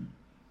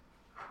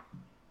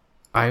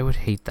 I would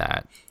hate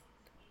that.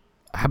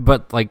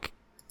 But like,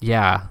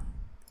 yeah,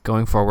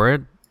 going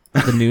forward,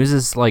 the news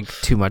is like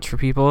too much for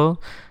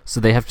people, so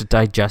they have to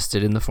digest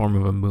it in the form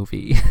of a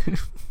movie.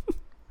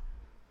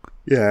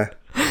 Yeah,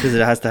 because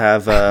it has to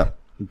have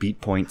beat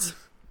points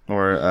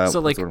or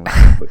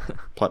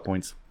plot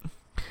points.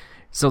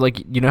 So like,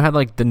 you know how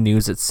like the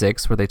news at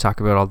 6 where they talk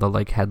about all the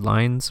like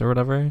headlines or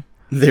whatever?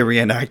 They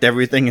reenact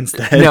everything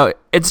instead. No,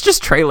 it's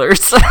just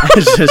trailers.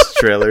 It's just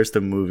trailers to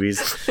movies.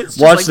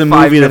 Watch like the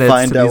movie to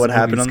find out what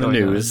happened on the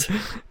news.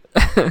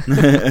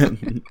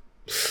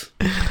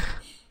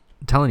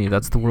 I'm telling you,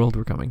 that's the world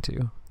we're coming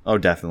to. Oh,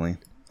 definitely.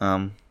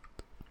 I'm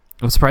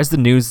surprised the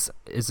news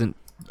isn't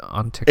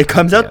on TikTok. It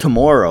comes out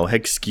tomorrow.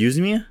 Excuse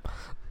me?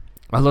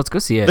 Well, let's go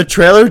see it. The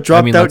trailer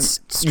dropped out.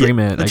 Let's stream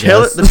it. The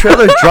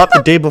trailer dropped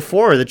the day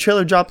before. The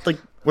trailer dropped like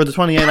We're the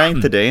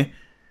 29th today.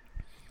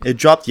 It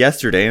dropped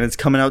yesterday, and it's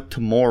coming out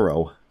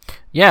tomorrow.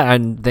 Yeah,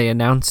 and they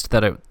announced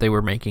that they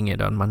were making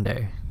it on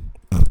Monday.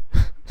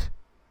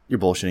 You're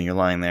bullshitting. You're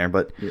lying there,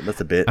 but that's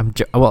a bit. I'm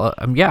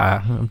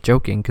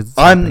joking because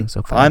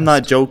I'm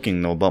not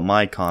joking though about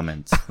my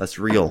comments. That's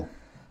real.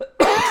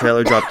 The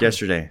trailer dropped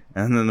yesterday,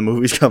 and then the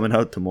movie's coming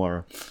out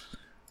tomorrow.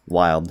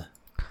 Wild.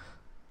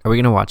 Are we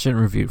gonna watch it and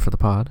review it for the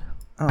pod?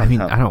 I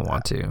don't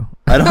want to.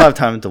 I don't have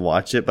time to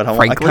watch it, but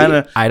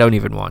I don't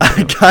even want to.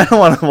 I kind of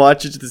want to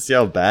watch it just to see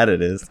how bad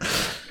it is.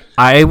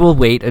 I will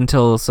wait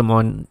until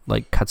someone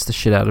like cuts the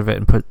shit out of it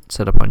and puts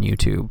it up on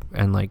YouTube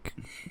and like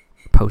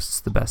posts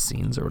the best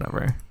scenes or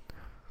whatever.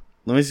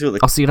 Let me see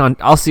what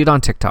I'll see it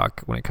on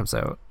TikTok when it comes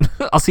out.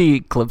 I'll see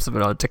clips of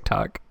it on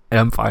TikTok,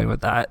 and I'm fine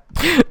with that.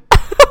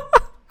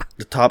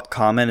 The top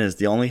comment is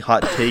the only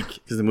hot take,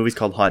 because the movie's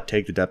called Hot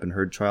Take: The Depp and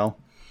Heard Trial.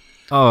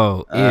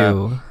 Oh,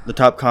 ew. The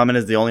top comment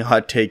is the only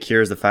hot take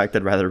here is the fact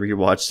that I'd rather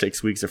rewatch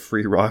 6 weeks of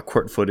free raw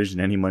court footage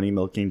than any money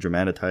milking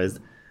dramatized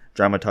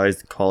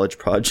college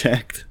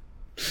project.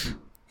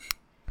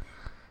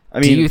 I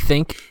mean, do you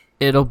think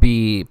it'll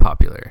be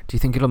popular? Do you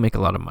think it'll make a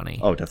lot of money?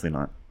 Oh, definitely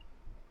not.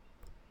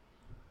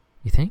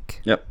 You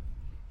think? Yep.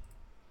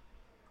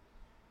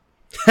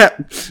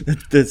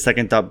 The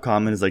second top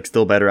comment is like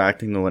still better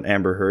acting than what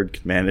Amber Heard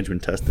could manage when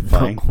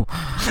testifying.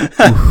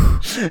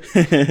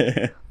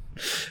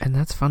 And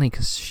that's funny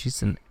because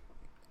she's an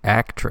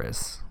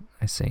actress.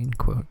 I say in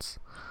quotes.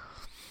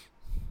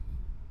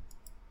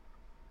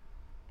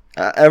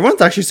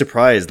 Everyone's actually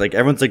surprised. Like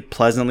everyone's like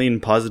pleasantly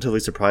and positively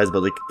surprised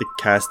about like the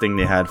casting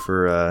they had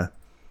for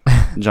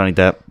Johnny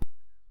Depp.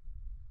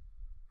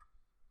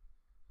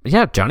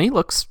 Yeah, Johnny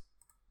looks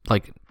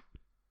like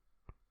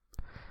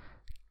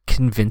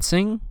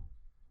convincing.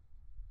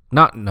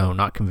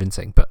 Not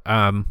convincing, but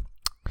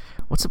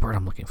what's the word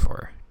I'm looking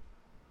for?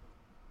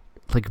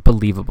 Like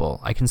believable.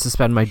 I can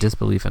suspend my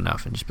disbelief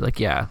enough and just be like,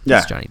 yeah,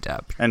 it's Johnny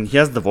Depp. And he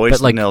has the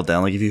voice nailed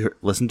down. Like if you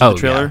listen to the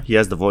trailer, he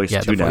has the voice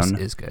too down. The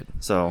voice is good.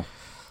 So,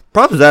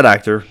 props to that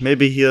actor.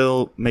 Maybe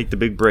he'll make the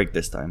big break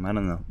this time. I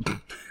don't know.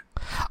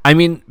 I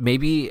mean,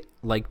 maybe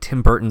like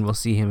Tim Burton will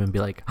see him and be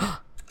like, oh,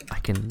 I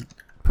can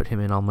put him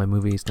in all my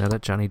movies now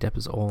that Johnny Depp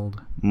is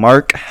old.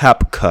 Mark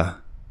Hapka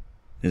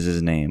is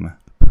his name.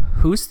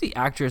 Who's the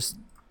actress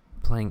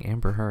playing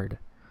Amber Heard?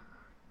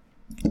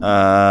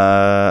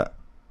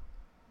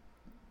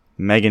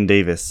 Megan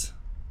Davis.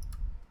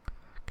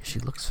 She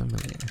looks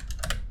familiar.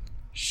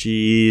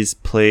 She's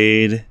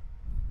played...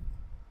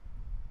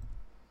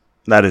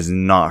 That is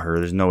not her.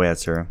 There's no way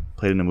that's her.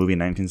 Played in a movie in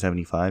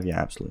 1975? Yeah,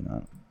 absolutely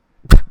not.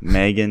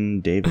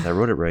 Megan Davis. I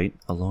wrote it right.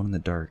 Alone in the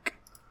Dark.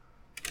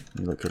 Let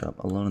me look it up.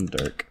 Alone in the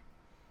Dark.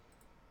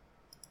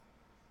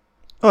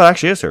 Oh, it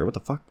actually is her. What the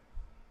fuck?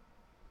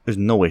 There's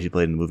no way she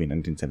played in a movie in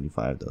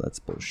 1975, though. That's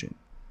bullshit.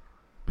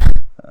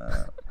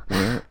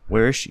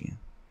 Where is she?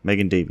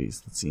 Megan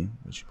Davies. Let's see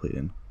what she played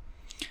in.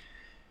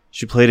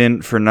 She played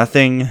in For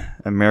Nothing,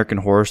 American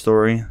Horror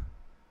Story,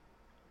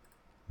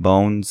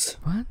 Bones.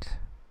 What?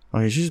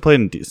 Oh, she's played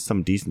in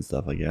some decent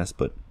stuff, I guess,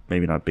 but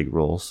maybe not big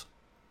roles.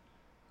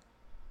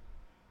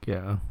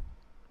 Yeah.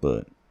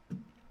 But,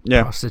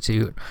 yeah.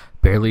 Prostitute,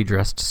 barely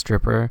dressed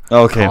stripper.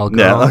 Okay,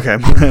 yeah, okay.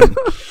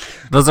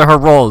 Those are her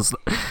roles.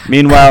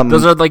 Meanwhile,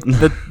 those are like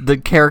the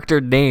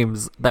character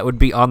names that would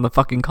be on the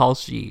fucking call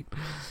sheet.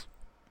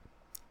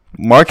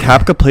 Mark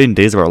Hapka played in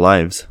Days of Our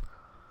Lives,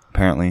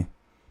 apparently.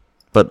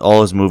 But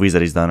all his movies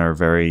that he's done are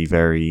very,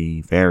 very,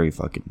 very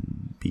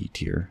fucking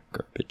B-tier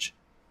garbage.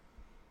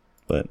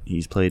 But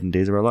he's played in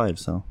Days of Our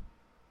Lives, so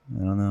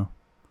I don't know.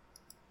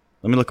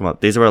 Let me look him up.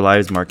 Days of Our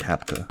Lives, Mark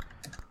Hapka.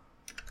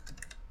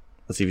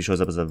 Let's see if he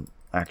shows up as an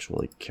actual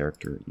like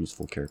character,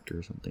 useful character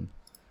or something.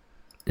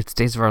 It's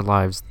Days of Our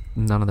Lives.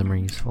 None of them are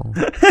useful.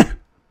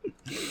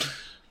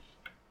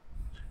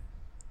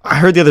 I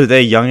heard the other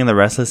day Young and the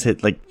Restless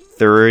hit like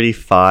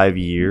 35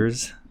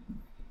 years.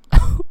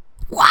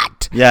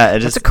 What? Yeah,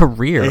 that's a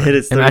career. It hit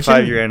its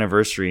 35-year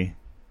anniversary.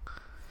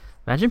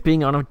 Imagine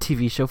being on a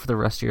TV show for the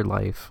rest of your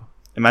life.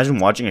 Imagine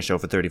watching a show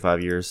for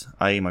 35 years,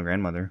 i.e. my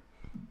grandmother.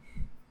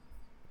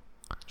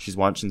 She's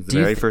watched since the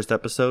very first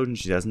episode, and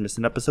she hasn't missed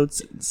an episode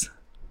since.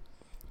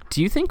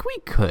 Do you think we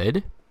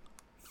could?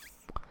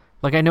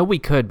 Like, I know we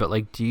could, but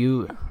like, do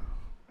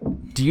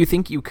you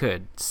think you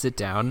could sit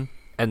down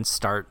and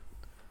start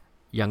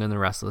Young and the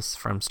Restless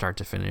from start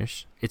to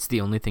finish? It's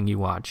the only thing you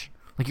watch.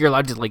 Like, you're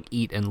allowed to like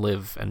eat and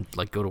live and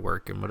like go to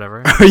work and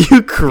whatever. Are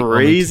you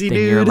crazy, the only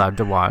thing dude? you're allowed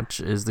to watch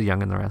is The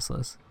Young and the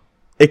Restless.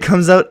 It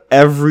comes out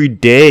every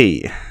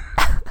day.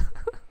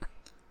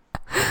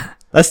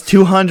 That's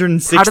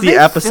 260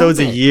 episodes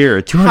a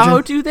year. How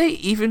do they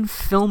even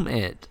film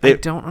it? I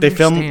don't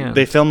understand.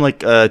 They film like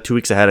 2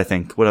 weeks ahead, I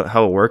think.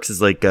 How it works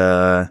is like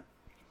they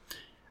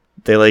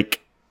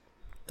like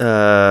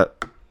that's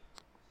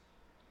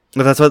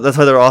why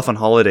they're off on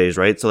holidays,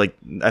 right? So like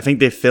I think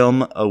they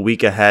film a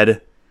week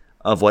ahead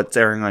of what's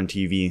airing on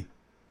TV.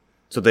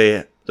 So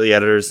the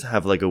editors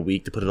have like a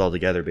week to put it all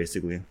together,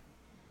 basically.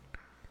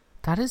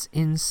 That is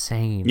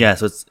insane. Yeah,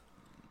 so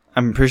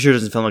I'm pretty sure it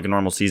doesn't film like a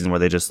normal season where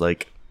they just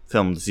like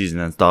film the season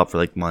and stop for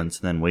like months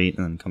and then wait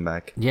and then come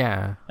back.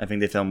 Yeah. I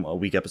think they film a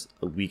week at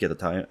a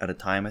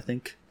time. I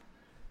think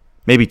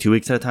maybe 2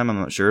 weeks at a time. I'm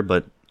not sure,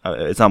 but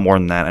it's not more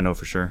than that. I know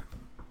for sure.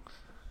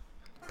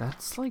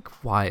 That's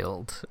like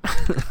wild.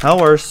 How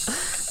are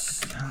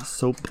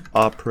soap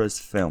operas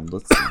filmed?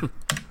 Let's see.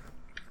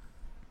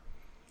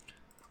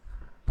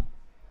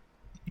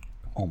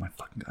 Oh my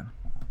fucking god!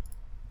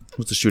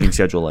 What's the shooting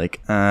schedule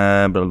like?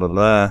 Blah blah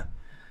blah.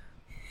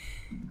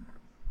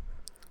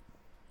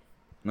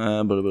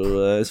 Blah, blah,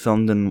 blah. It's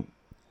filmed in.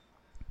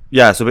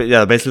 Yeah, so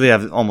basically, they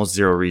have almost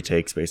 0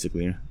 retakes.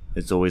 Basically,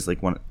 it's always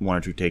like one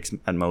or two takes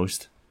at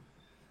most.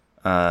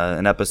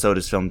 An episode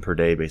is filmed per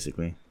day,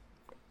 basically.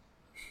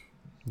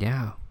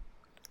 Yeah.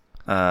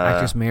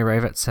 Actors may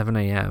arrive at 7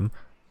 a.m.,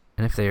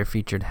 and if they are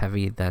featured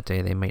heavy that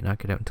day, they might not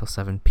get out until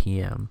 7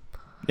 p.m.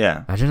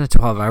 Yeah. Imagine a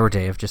 12-hour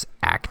day of just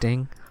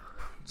acting.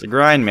 It's a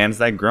grind, man. It's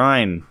that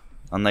grind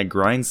on that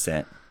grind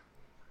set.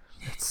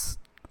 That's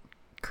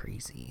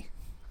crazy.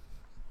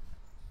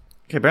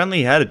 Okay, apparently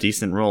he had a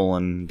decent role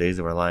in Days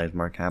of Our Lives,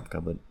 Mark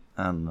Hapka, but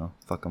I don't know.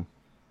 Fuck him.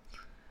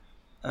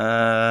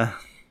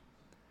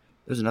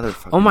 There's another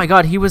fucking... Oh my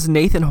god, he was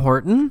Nathan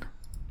Horton?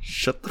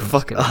 Shut the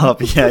fuck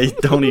up. Yeah, you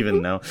don't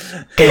even know.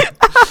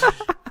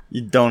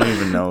 You don't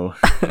even know.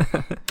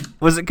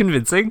 Was it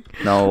convincing?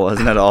 No, it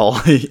wasn't at all.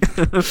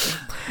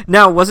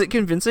 Now, was it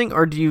convincing,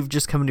 or do you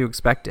just come to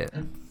expect it?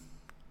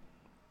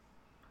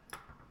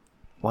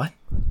 What?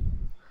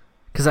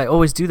 Because I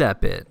always do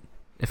that bit.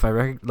 If I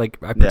I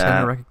pretend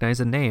to recognize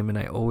a name, and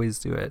I always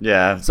do it.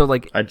 Yeah. So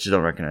like, I just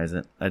don't recognize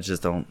it. I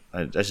just don't.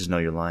 I just know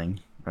you're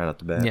lying right off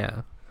the bat.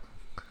 Yeah.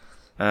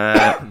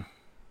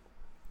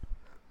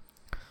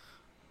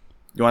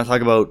 You want to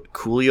talk about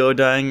Coolio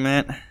dying,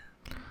 Matt?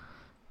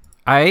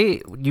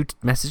 You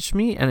messaged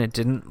me, and it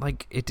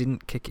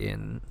didn't kick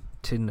in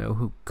to know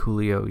who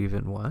Coolio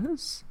even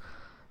was,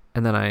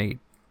 and then I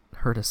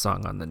heard a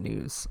song on the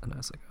news, and I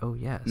was like, oh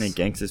yes,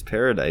 Gangsta's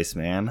Paradise,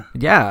 man.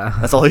 Yeah,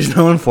 that's all he's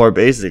known for,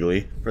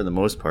 basically, for the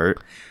most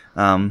part.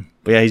 But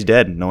yeah, he's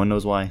dead. No one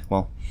knows why.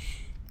 Well,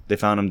 they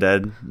found him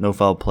dead. No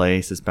foul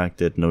play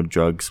suspected. No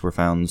drugs were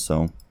found.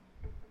 So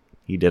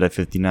he did at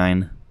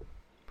 59.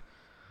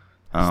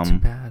 That's too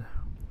bad.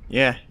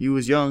 Yeah, he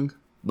was young,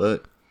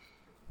 but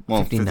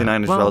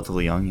 59 is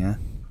relatively young. Yeah,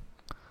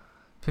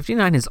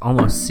 59 is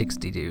almost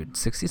 60, dude.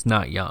 60 is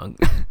not young.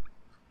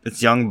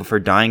 It's young for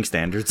dying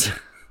standards.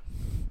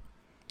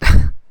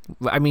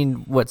 I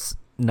mean, what's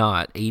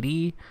not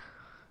 80?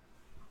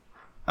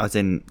 I would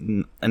say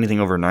anything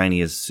over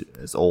 90 is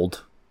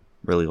old,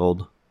 really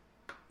old.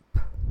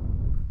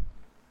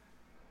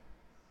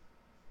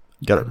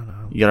 You gotta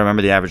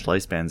remember the average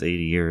lifespan's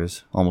 80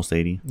 years, almost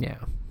 80. Yeah,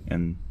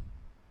 in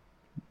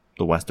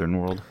the Western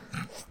world.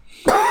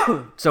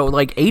 So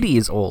like 80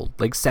 is old,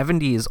 like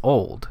 70 is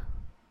old.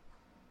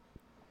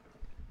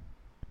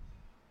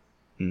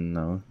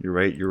 No, you're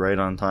right. You're right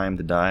on time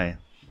to die.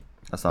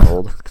 That's not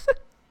old.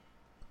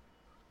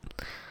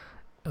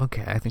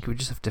 Okay, I think we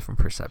just have different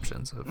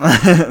perceptions of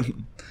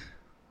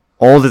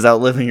Old is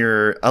outliving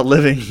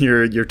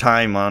your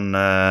time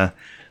on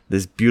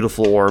this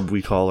beautiful orb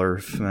we call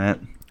Earth, Matt.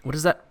 What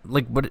is that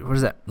like? What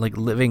is that like?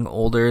 Living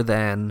older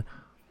than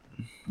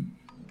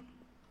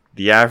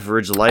the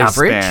average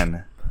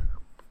lifespan?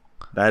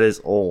 That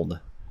is old.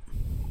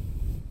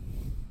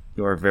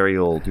 You are very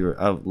old. You are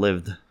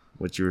outlived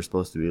what you were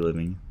supposed to be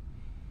living.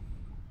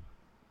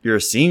 You're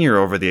a senior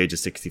over the age of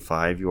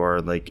 65. You are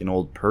like an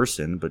old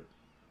person, but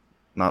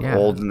not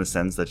old in the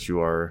sense that you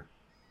are.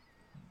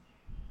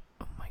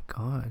 Oh my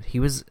god, he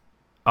was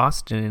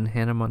Austin in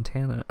Hannah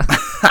Montana.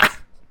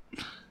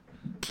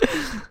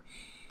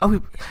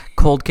 Oh,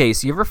 Cold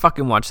Case. You ever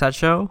fucking watch that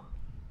show?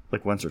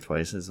 Like once or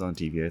twice. It's on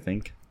TV, I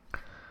think.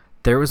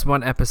 There was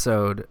one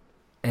episode,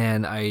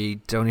 and I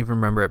don't even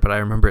remember it, but I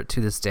remember it to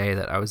this day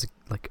that I was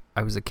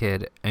a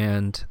kid,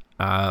 and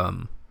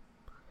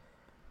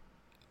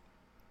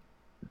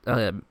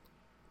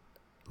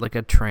like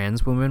a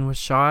trans woman was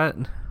shot,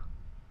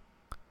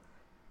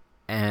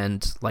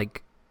 and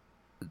like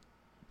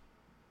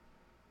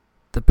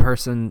the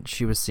person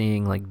she was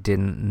seeing like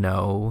didn't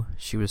know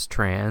she was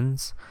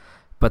trans,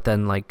 but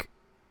then like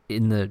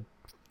in the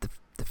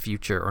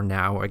future or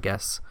now, I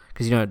guess,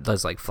 because you know it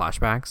does like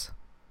flashbacks.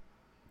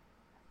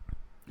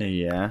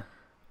 Yeah.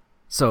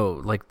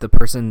 So like the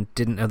person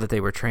didn't know that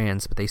they were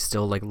trans, but they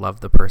still like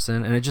loved the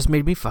person, and it just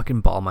made me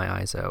fucking bawl my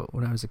eyes out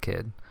when I was a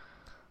kid.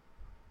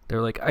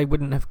 They're like, I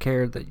wouldn't have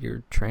cared that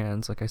you're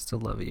trans, like I still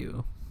love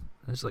you.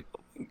 I was like,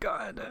 oh my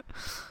god,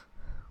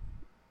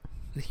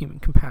 the human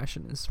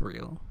compassion is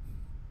real.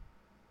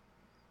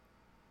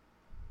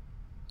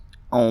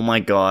 Oh my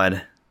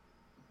god.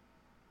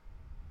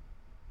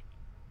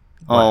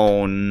 What?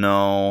 Oh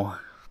no.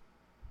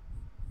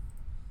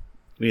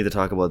 We need to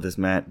talk about this,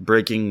 Matt.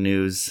 Breaking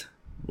news.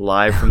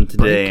 Live from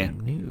today.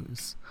 Breaking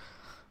news.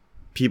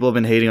 People have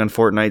been hating on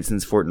Fortnite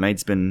since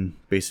Fortnite's been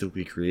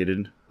basically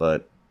created,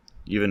 but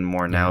even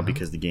more now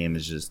because the game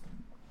is just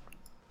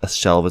a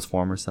shell of its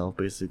former self,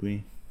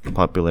 basically.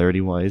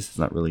 Popularity-wise, it's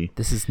not really...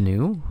 This is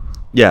new?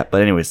 Yeah,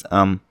 but anyways,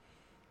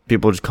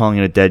 people just calling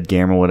it a dead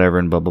game or whatever,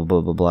 and blah blah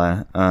blah blah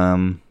blah.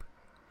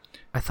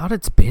 I thought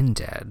it's been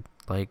dead.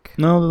 Like,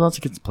 no, there's lots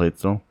of kids play it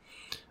still.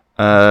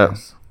 But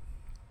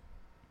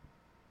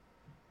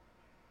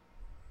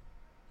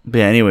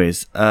yeah,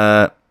 anyways,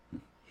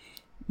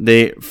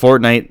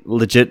 Fortnite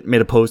legit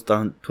made a post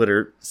on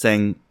Twitter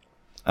saying,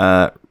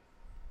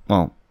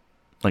 well,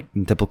 like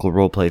in typical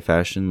roleplay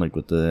fashion, like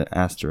with the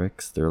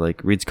asterisks, they're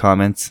like, reads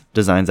comments,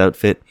 designs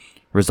outfit,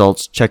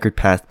 results, checkered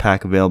path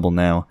pack available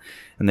now.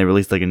 And they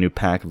released like a new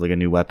pack of like a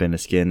new weapon, a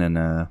skin, and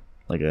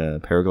like a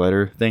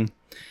paraglider thing.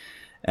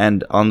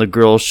 And on the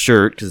girl's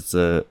shirt, because it's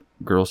a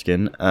girl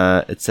skin,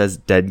 it says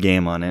dead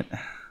game on it.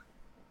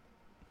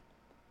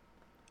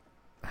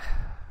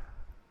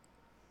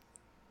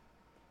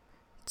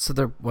 So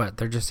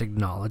they're just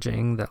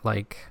acknowledging that,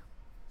 like,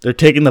 they're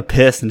taking the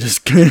piss and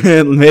just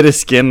made a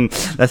skin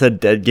that said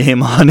dead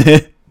game on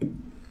it. I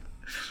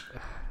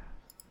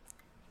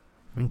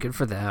mean, good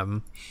for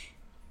them.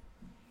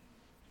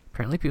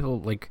 Apparently people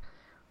like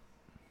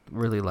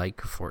really like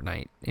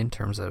Fortnite in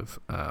terms of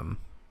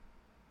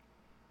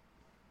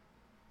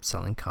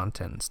selling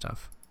content and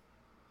stuff.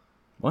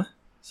 What?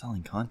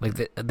 Selling content?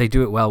 Like they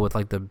do it well with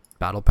like the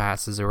battle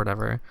passes or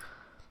whatever.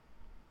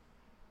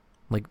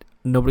 Like,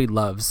 nobody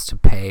loves to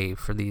pay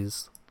for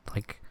these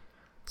like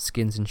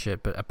skins and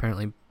shit, but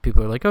apparently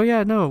people are like, oh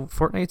yeah, no,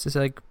 Fortnite's is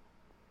like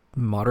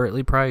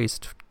moderately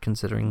priced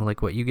considering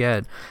like what you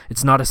get.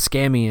 It's not as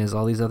scammy as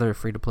all these other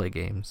free to play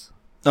games.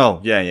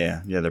 Oh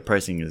yeah. Their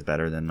pricing is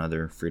better than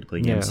other free to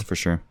play games for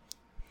sure.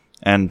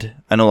 And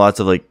I know lots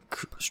of like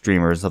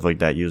streamers stuff like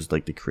that use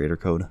like the creator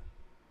code.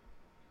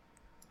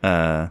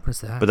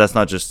 What's that? But that's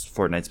not just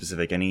Fortnite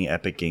specific. Any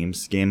Epic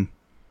Games game.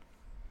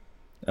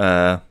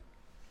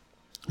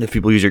 If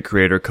people use your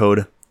creator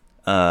code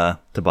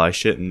to buy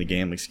shit in the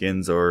game, like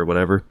skins or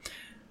whatever,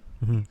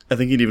 I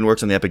think it even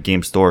works on the Epic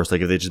Games Store. So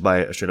like if they just buy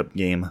a straight up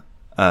game,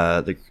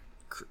 if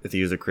they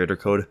use a creator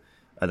code,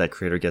 that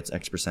creator gets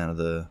X% of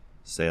the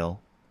sale.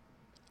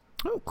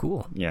 Oh,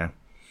 cool. Yeah.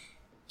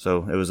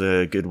 So it was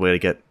a good way to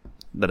get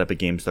that Epic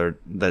Games started.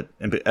 That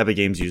Epic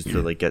Games used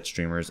to like get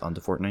streamers onto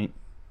Fortnite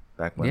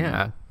back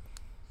when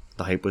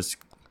the hype was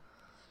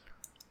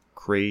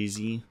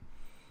crazy.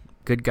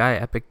 Good guy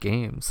Epic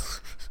Games.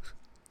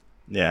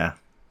 Yeah,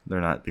 they're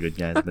not the good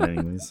guys, but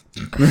anyways.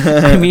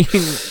 I mean,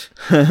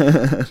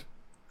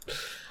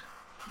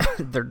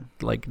 they're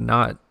like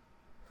not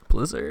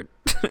Blizzard.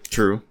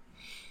 True.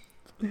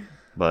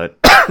 But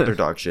they're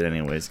dog shit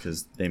anyways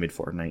because they made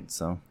Fortnite,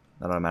 so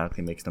that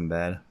automatically makes them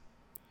bad.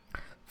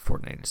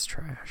 Fortnite is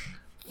trash.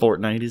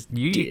 Fortnite is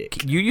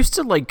dick. You used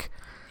to like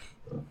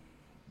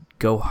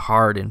go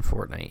hard in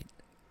Fortnite.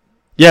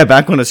 Yeah,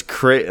 back when it was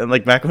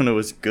like back when it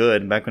was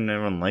good, back when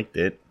everyone liked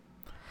it.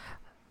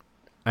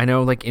 I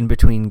know, like, in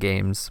between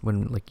games,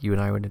 when, like, you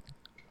and I would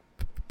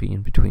be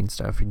in between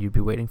stuff, and you'd be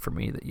waiting for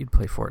me, that you'd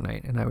play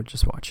Fortnite, and I would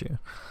just watch you.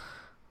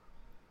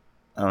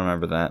 I don't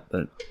remember that,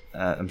 but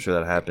I'm sure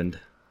that happened.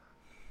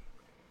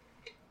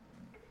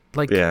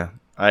 Like, but yeah,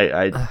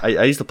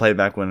 I used to play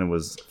back when it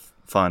was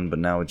fun, but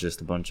now it's just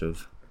a bunch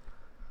of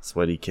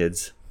sweaty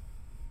kids.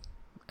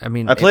 I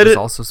mean, I played it was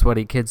also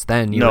sweaty kids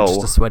then. You were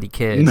just a sweaty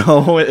kid.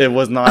 No, it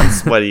was not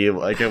sweaty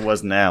like it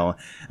was now.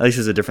 At least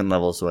it's a different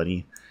level of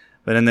sweaty.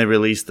 But then they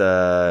released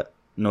no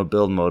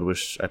build mode,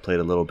 which I played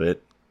a little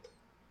bit.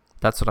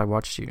 That's what I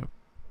watched you.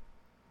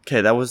 Okay,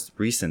 that was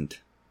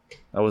recent.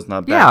 That was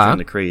not back during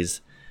the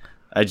craze.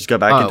 I just got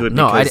back into it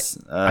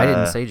because I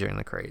didn't say during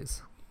the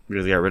craze.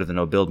 Because I got rid of the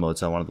no build mode,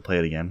 so I wanted to play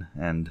it again.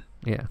 And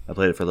yeah, I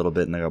played it for a little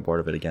bit, and I got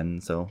bored of it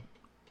again. So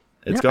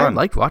it's I gone.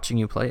 liked watching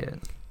you play it.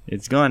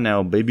 It's gone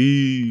now,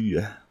 baby.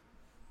 It's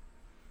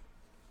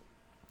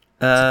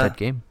a dead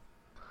game.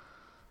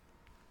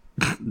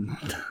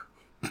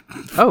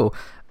 Oh.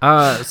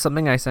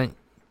 Something I sent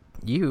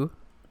you,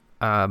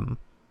 about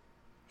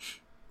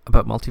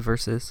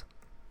multiverses.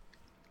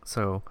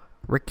 So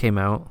Rick came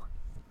out.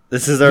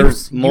 This is our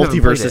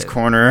multiverses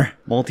corner.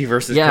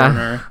 Multiverses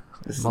corner.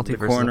 This is the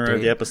corner update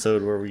of the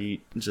episode where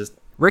we just.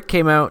 Rick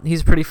came out.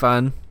 He's pretty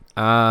fun.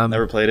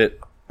 Never played it.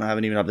 I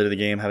haven't even updated the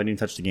game. Haven't even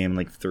touched the game in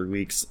like 3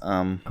 weeks.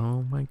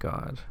 Oh my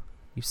god,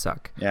 you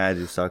suck. Yeah, I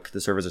do suck. The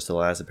servers are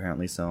still ass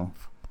apparently. So.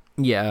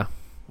 Yeah.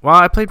 Well,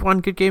 I played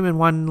one good game and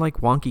one like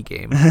wonky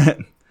game.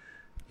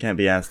 Can't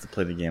be asked to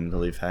play the game until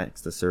they've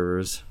hacked the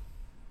servers.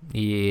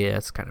 Yeah,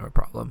 it's kind of a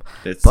problem.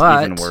 It's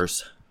even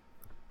worse.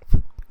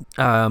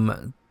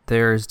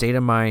 There's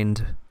data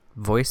mined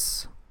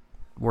voice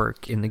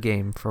work in the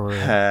game for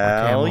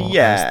Hell Mark Hamill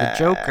yeah, as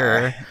the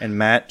Joker. And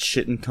Matt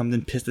shitting come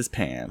and pissed his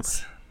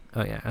pants.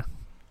 Oh yeah.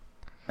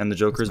 And the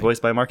Joker is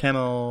voiced by Mark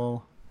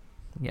Hamill.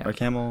 Yeah. Mark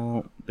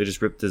Hamill. They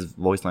just ripped his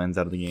voice lines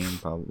out of the game,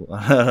 probably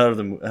out of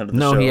the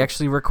no, show. he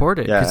actually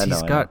recorded because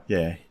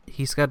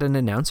he's got an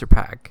announcer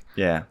pack.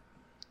 Yeah.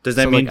 Does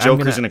that mean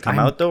Joker's gonna come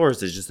out though, or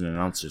is it just an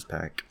announcer's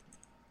pack?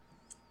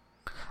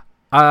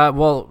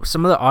 Well,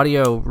 some of the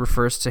audio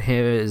refers to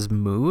his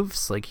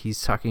moves, like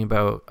he's talking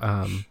about,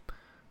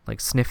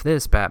 like sniff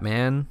this,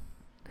 Batman,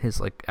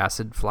 his like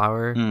acid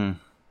flower, and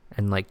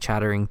like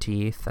chattering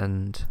teeth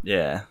and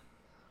a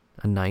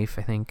knife,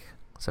 I think.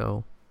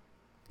 So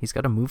He's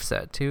got a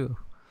moveset too.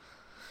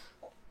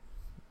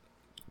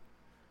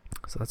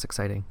 So that's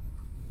exciting.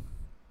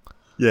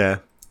 Yeah.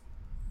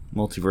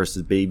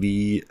 Multiverses,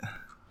 baby.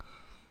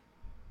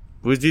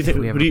 Who do you think?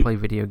 We haven't played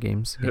video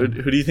games. Who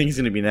do you think is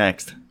going to be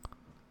next?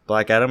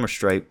 Black Adam or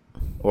Stripe,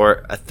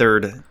 or a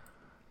third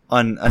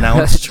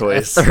unannounced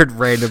choice? A third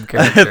random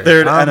character. A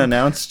third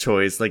unannounced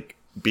choice, like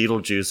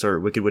Beetlejuice or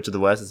Wicked Witch of the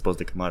West is supposed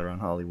to come out around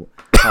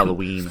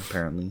Halloween,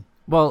 apparently.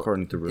 Well,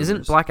 according to rumors.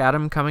 Isn't Black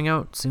Adam coming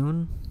out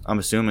soon? I'm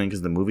assuming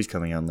because the movie's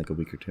coming out in like a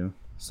week or two.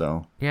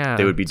 So yeah,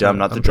 they would be dumb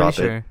not to drop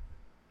it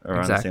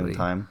around the same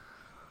time.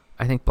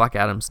 I think Black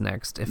Adam's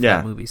next if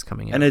that movie's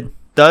coming out. And it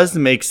does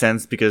make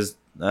sense because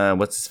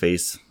what's his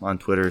face on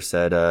Twitter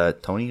said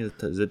Tony,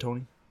 is it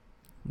Tony?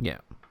 Yeah.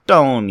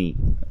 Tony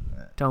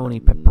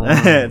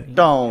Pepperoni.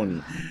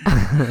 Tony.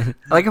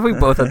 Like if we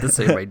both had the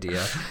same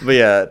idea. But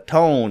yeah,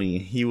 Tony.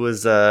 He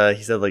was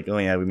he said like, oh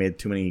yeah, we made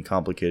too many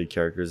complicated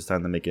characters. It's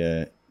time to make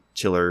a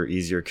chiller,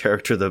 easier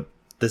character the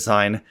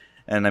design.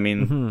 And I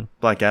mean,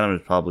 Black Adam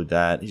is probably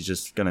that. He's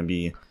just gonna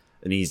be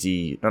an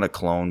easy, not a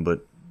clone,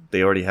 but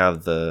they already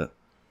have the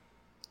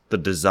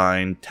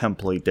design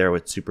template there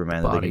with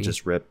Superman that they can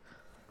just rip.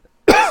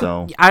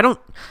 So I don't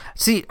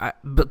see,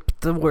 but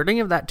the wording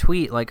of that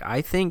tweet, like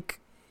I think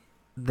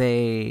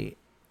they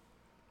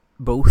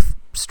both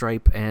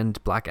Stripe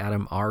and Black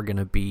Adam are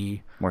gonna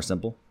be more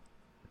simple.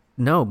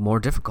 No, more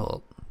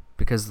difficult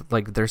because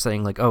like they're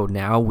saying like, oh,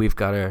 now we've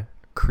got to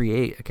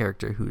create a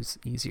character who's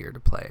easier to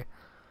play.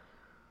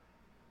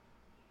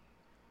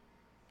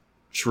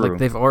 True. Like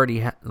they've already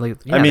had,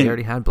 like they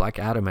already had Black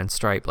Adam and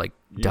Stripe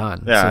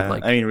done. Yeah, so,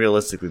 like, I mean,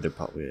 realistically, they're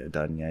probably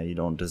done. Yeah, you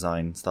don't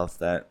design stuff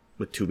that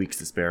with 2 weeks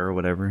to spare or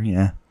whatever.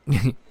 Yeah,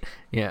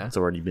 yeah, it's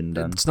already been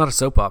done. It's not a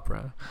soap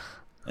opera.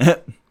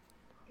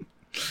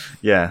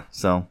 Yeah,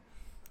 so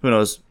who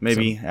knows?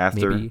 Maybe so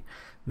after,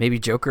 maybe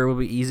Joker will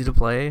be easy to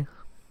play.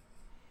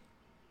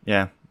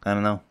 Yeah, I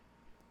don't know.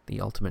 The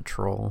ultimate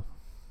troll.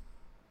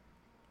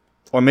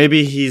 Or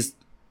maybe he's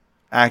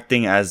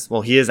acting as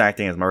he is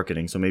acting as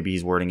marketing, so maybe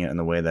he's wording it in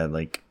the way that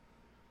like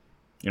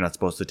you're not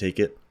supposed to take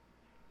it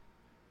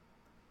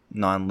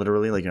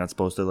non-literally, like you're not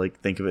supposed to like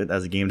think of it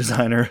as a game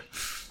designer.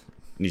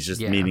 And he's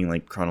just meaning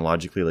like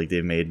chronologically, like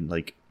they've made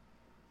like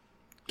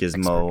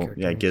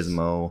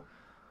Gizmo,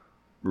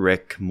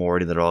 Rick,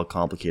 Morty, that are all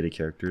complicated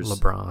characters.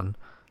 LeBron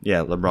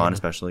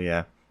especially,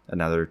 yeah. And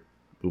now they're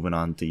moving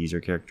on to easier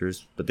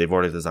characters, but they've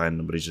already designed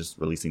them, but he's just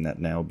releasing that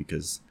now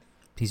because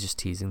he's just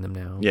teasing them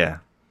now. Yeah,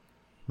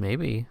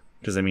 maybe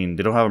because I mean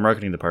they don't have a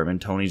marketing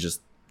department. Tony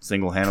just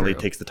single-handedly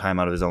takes the time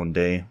out of his own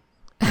day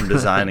from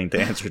designing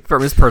to answer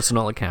from his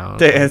personal account.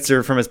 To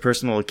answer from his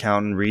personal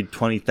account and read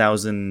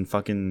 20,000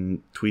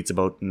 fucking tweets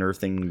about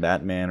nerfing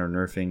Batman or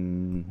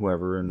nerfing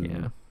whoever,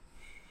 and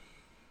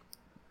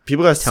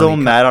people got so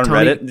mad on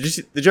Reddit.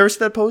 Did you ever see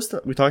that post?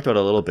 We talked about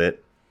it a little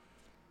bit.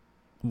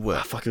 What?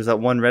 Oh, fuck, it was that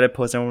one Reddit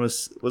post. Everyone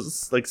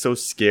was like so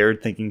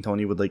scared, thinking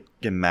Tony would like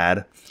get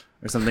mad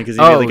or something because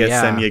he made like a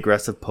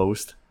semi-aggressive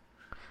post.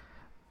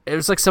 It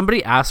was like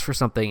somebody asked for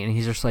something and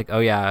he's just like, "Oh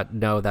yeah,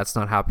 no, that's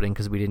not happening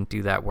because we didn't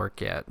do that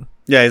work yet."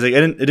 Yeah, he's like,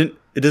 "It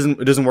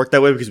doesn't work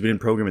that way because we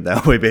didn't program it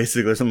that way,"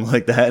 basically, or something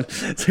like that.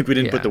 It's like we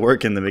didn't put the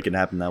work in to make it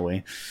happen that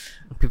way.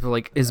 People are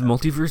like, "Is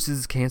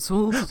Multiverses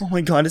canceled?" Oh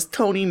my god, is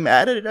Tony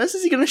mad at us?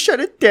 Is he gonna shut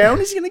it down?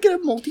 Is he gonna get our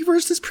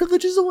Multiverses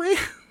privileges away?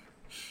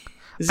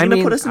 Is he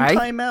gonna put us in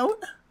timeout?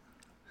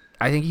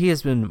 I think he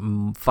has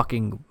been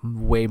fucking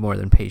way more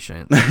than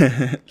patient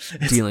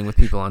dealing with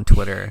people on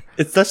Twitter.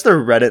 It's such the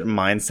Reddit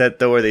mindset,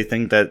 though, where they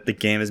think that the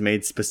game is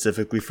made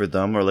specifically for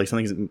them, or like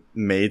something's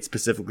made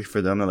specifically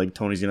for them, and like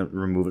Tony's gonna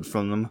remove it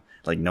from them.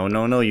 Like,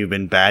 no, you've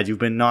been bad, you've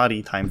been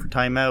naughty, time for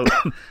timeout.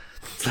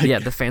 Like, yeah,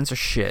 the fans are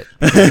shit.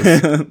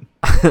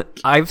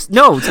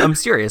 I'm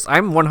serious.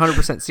 I'm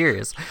 100%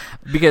 serious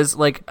because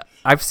like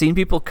I've seen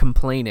people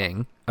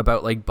complaining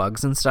about like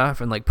bugs and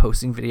stuff and like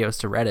posting videos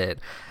to Reddit,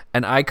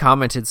 and I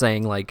commented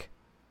saying like,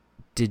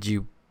 "Did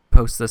you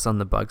post this on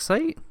the bug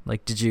site?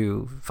 Like, did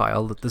you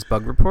file this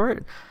bug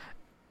report?"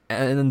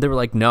 And they were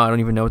like, "No, I don't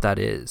even know what that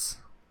is."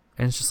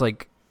 And it's just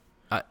like,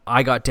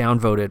 I got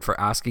downvoted for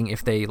asking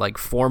if they like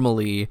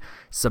formally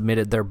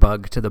submitted their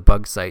bug to the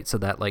bug site so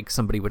that like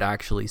somebody would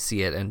actually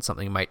see it and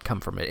something might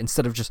come from it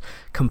instead of just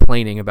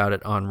complaining about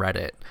it on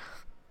Reddit.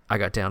 I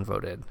got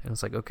downvoted, and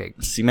it's like, okay.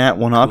 See, Matt,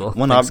 one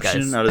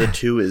option out of the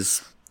two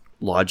is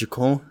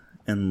logical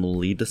and will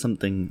lead to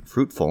something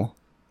fruitful.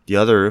 The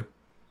other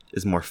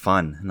is more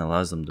fun and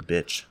allows them to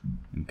bitch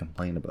and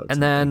complain about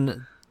and something.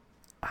 Then,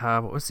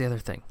 what was the other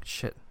thing?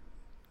 Shit.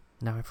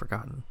 Now I've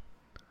forgotten.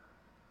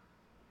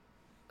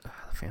 The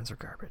fans are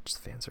garbage. The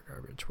fans are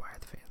garbage. Why are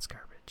the fans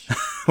garbage?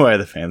 Why are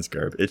the fans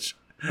garbage?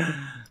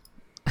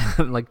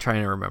 I'm like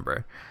trying to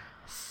remember.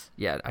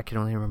 Yeah, I can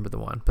only remember the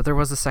one. But there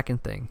was a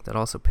second thing that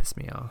also pissed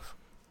me off.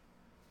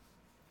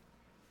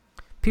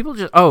 People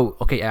just... Oh,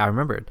 okay, yeah, I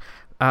remembered.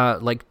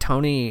 Like,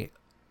 Tony...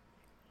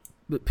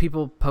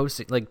 People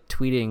posting, like,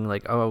 tweeting,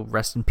 like, "Oh,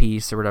 rest in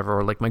peace," or whatever,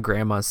 or, like, "My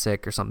grandma's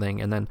sick," or something.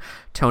 And then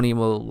Tony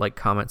will, like,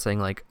 comment saying,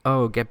 like,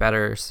 "Oh, get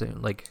better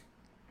soon." Like,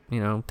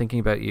 thinking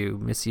about you,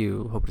 miss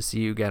you, hope to see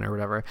you again or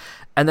whatever.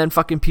 And then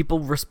fucking people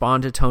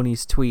respond to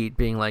Tony's tweet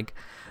being like,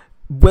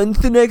 when's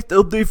the next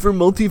update for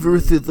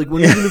multiverses? Like,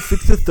 when are you going to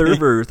fix the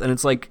servers? And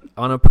it's like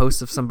on a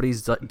post of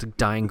somebody's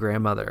dying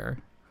grandmother.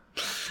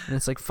 And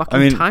it's like,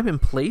 fucking time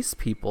and place,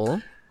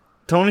 people.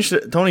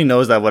 Tony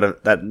knows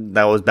that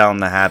that was bound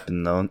to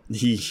happen, though.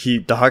 He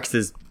doxed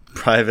his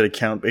private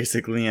account,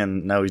 basically,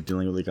 and now he's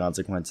dealing with the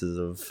consequences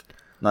of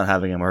not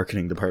having a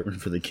marketing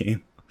department for the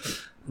game.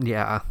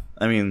 Yeah.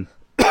 I mean,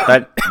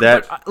 that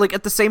but, like,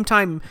 at the same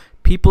time,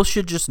 people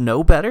should just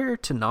know better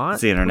to not.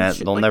 It's the internet.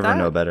 They'll like never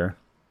know better.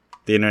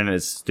 The internet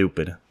is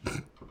stupid.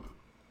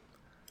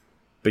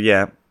 But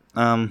yeah,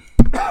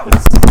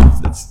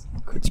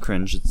 it's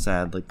cringe. It's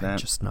sad like that. I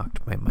just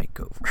knocked my mic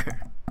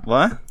over.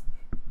 What?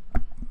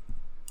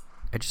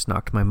 I just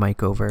knocked my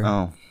mic over.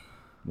 Oh,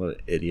 what an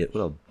idiot!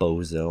 What a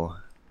bozo!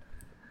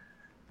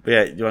 But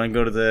yeah, you want to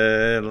go to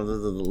the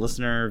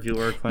listener,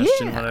 viewer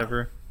question,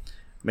 whatever?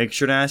 Make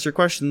sure to ask your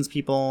questions,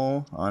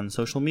 people, on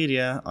social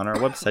media, on our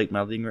website,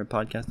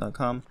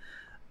 mildlyignorantpodcast.com,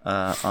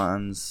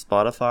 on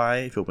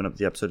Spotify. If you open up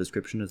the episode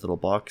description, there's a little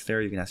box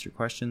there. You can ask your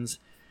questions.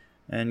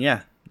 And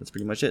yeah, that's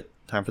pretty much it.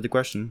 Time for the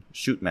question.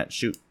 Shoot, Matt.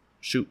 Shoot.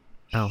 Shoot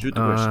the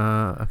question.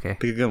 Okay.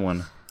 Pick a good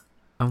one.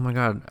 Oh my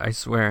god, I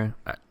swear.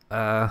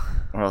 Or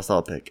else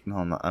I'll pick.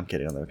 No, I'm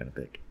kidding. I'm not going to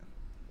pick.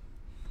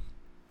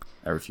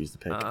 I refuse to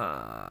pick.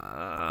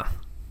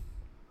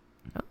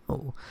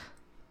 Oh.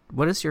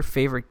 What is your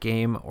favorite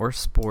game or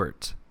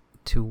sport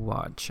to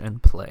watch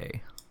and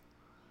play?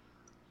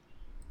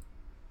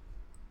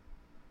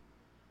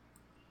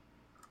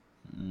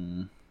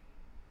 I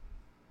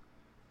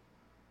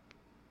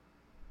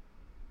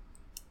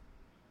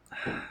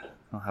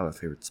don't have a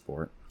favorite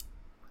sport.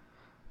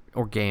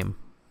 Or game.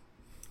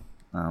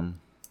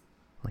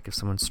 Like if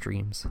someone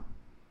streams.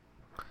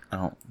 I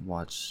don't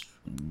watch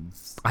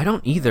streams. I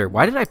don't either.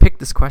 Why did I pick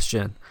this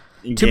question?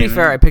 To be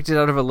fair, I picked it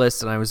out of a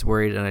list and I was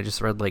worried and I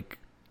just read like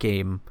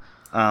game.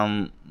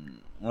 When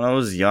I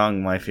was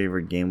young, my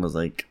favorite game was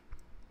like,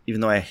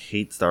 even though I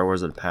hate Star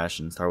Wars with a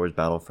passion, Star Wars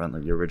Battlefront,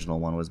 like the original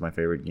one, was my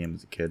favorite game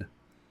as a kid.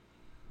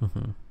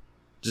 Mm-hmm.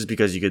 Just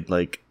because you could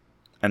like,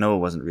 I know it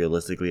wasn't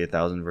realistically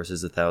 1,000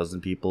 versus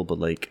 1,000 people, but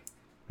like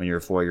when you're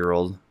a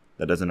 4-year-old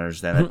that doesn't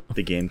understand that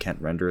the game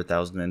can't render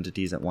 1,000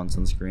 entities at once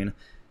on screen,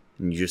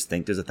 and you just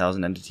think there's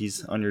 1,000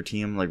 entities on your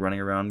team like running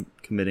around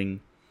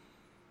committing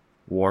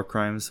war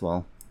crimes.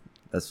 Well,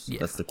 that's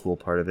the cool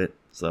part of it.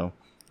 So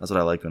that's what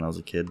I liked when I was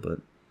a kid.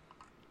 But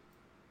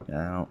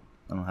yeah,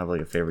 I don't have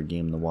like a favorite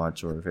game to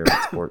watch or a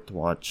favorite sport to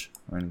watch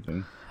or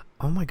anything.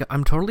 Oh my god,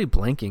 I'm totally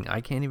blanking.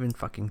 I can't even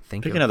fucking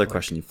think. Pick another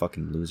question, you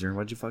fucking loser.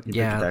 Why'd you fucking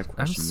pick that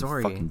question? I'm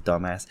sorry. You fucking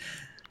dumbass.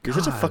 You're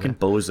such a fucking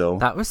bozo.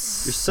 That was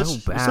so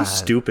bad. You're so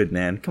stupid,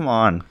 man. Come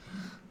on.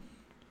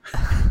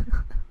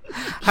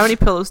 How many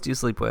pillows do you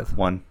sleep with?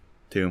 1,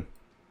 2.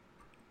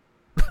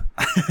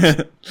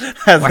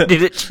 Why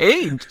did it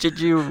change? Did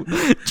you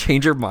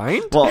change your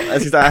mind? Well,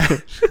 that's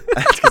because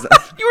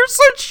you were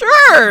so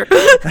sure.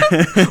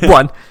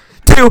 1,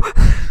 2.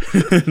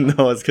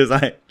 No, it's because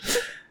okay.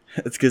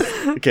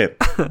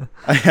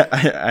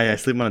 I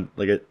sleep on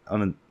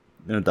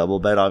in a double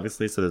bed,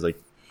 obviously. So there's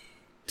like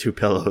 2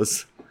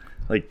 pillows,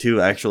 like 2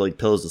 actual like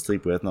pillows to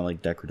sleep with, not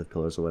like decorative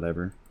pillows or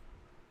whatever.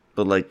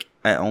 But like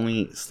I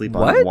only sleep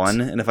on one,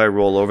 and if I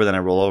roll over, then I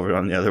roll over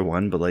on the other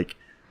one. But like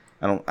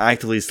I don't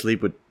actively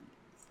sleep with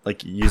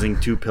like using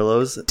 2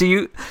 pillows. Do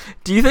you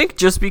think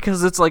just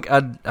because it's like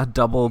a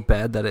double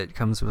bed that it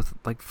comes with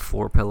like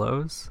 4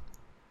 pillows?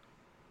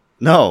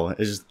 No,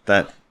 it's just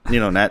that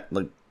not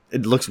like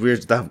it looks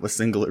weird to have a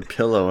singular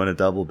pillow in a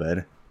double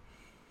bed.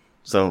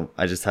 So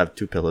I just have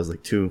 2 pillows,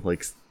 like 2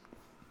 like.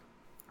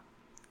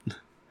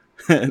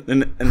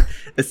 and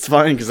it's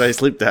fine because I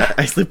sleep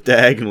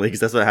diagonally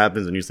because that's what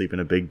happens when you sleep in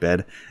a big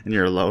bed and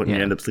you're alone and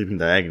you end up sleeping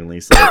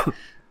diagonally. So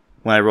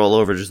when I roll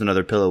over, just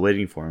another pillow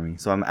waiting for me.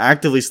 So I'm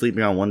actively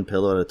sleeping on 1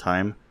 pillow at a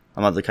time.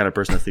 I'm not the kind of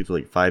person that sleeps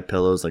with like 5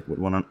 pillows, like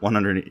one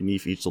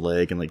underneath each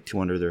leg and like 2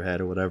 under their head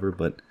or whatever.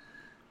 But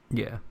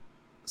yeah,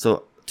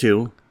 so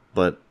 2,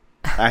 but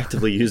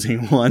actively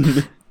using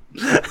 1.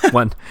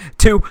 1,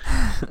 2.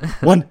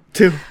 1,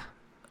 2.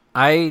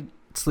 I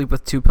sleep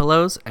with 2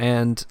 pillows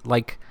and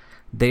like.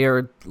 They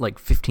are like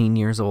 15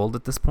 years old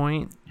at this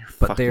point,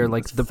 but they're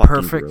like the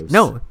perfect. Gross.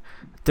 No,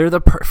 they're the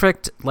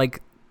perfect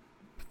like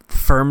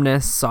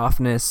firmness,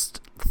 softness,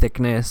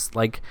 thickness.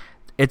 Like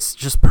it's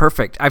just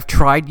perfect. I've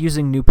tried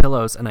using new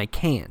pillows and I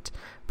can't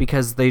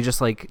because they just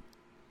like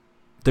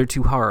they're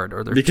too hard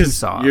or they're too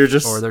soft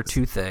or they're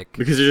too thick.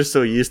 Because you're just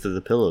so used to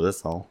the pillow.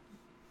 That's all.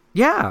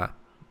 Yeah,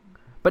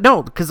 but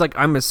no, because like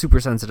I'm a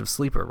super sensitive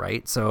sleeper,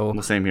 right? So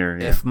well, same here.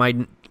 Yeah.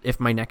 If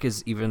my neck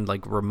is even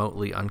like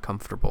remotely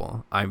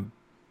uncomfortable, I'm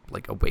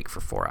like awake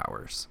for 4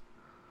 hours,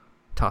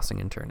 tossing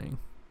and turning.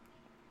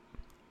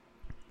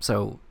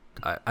 So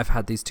I've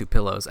had these 2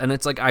 pillows, and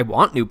it's like I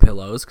want new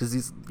pillows because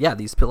these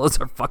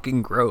pillows are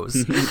fucking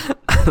gross.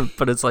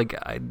 But it's like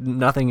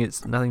nothing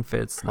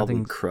fits,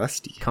 nothing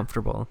crusty,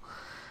 comfortable.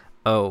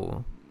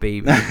 Oh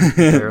baby,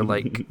 they're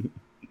like,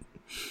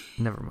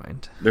 never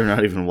mind. They're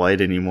not even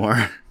white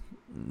anymore.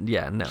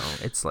 yeah, no,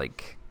 it's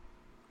like.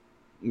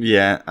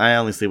 Yeah, I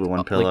only sleep with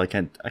one pillow. Like,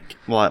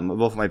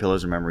 both of my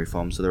pillows are memory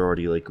foam, so they're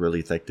already like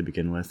really thick to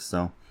begin with.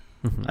 So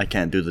I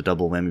can't do the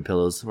double whammy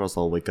pillows, or else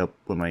I'll wake up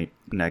with my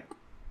neck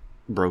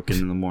broken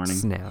in the morning.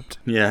 Snapped.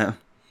 Yeah.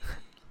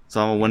 So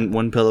I'm a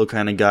one pillow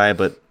kind of guy,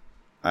 but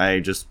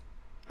I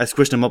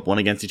squished them up one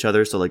against each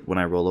other, so like when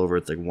I roll over,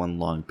 it's like one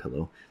long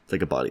pillow. It's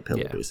like a body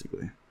pillow,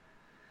 basically.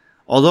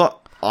 Although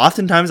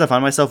oftentimes I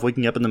find myself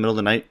waking up in the middle of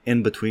the night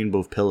in between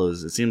both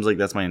pillows. It seems like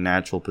that's my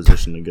natural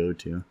position to go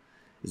to.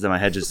 Is that my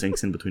head just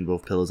sinks in between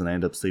both pillows and I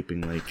end up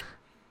sleeping like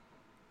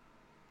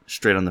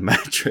straight on the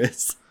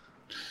mattress.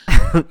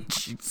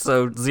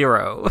 So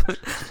 0.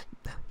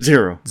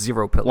 0.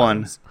 0 pillows.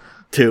 1,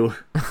 2,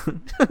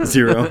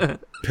 0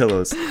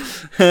 pillows.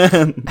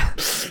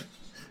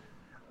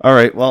 All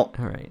right, well,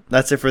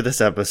 that's it for this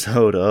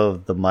episode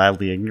of the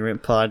Mildly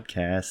Ignorant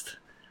Podcast.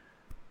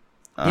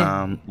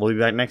 We'll be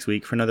back next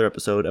week for another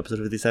episode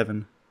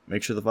 57.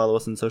 Make sure to follow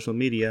us on social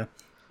media,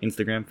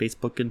 Instagram,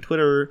 Facebook, and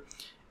Twitter.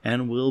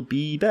 And we'll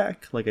be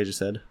back, like I just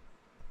said.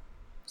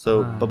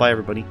 So, bye-bye,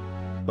 everybody.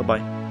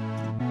 Bye-bye.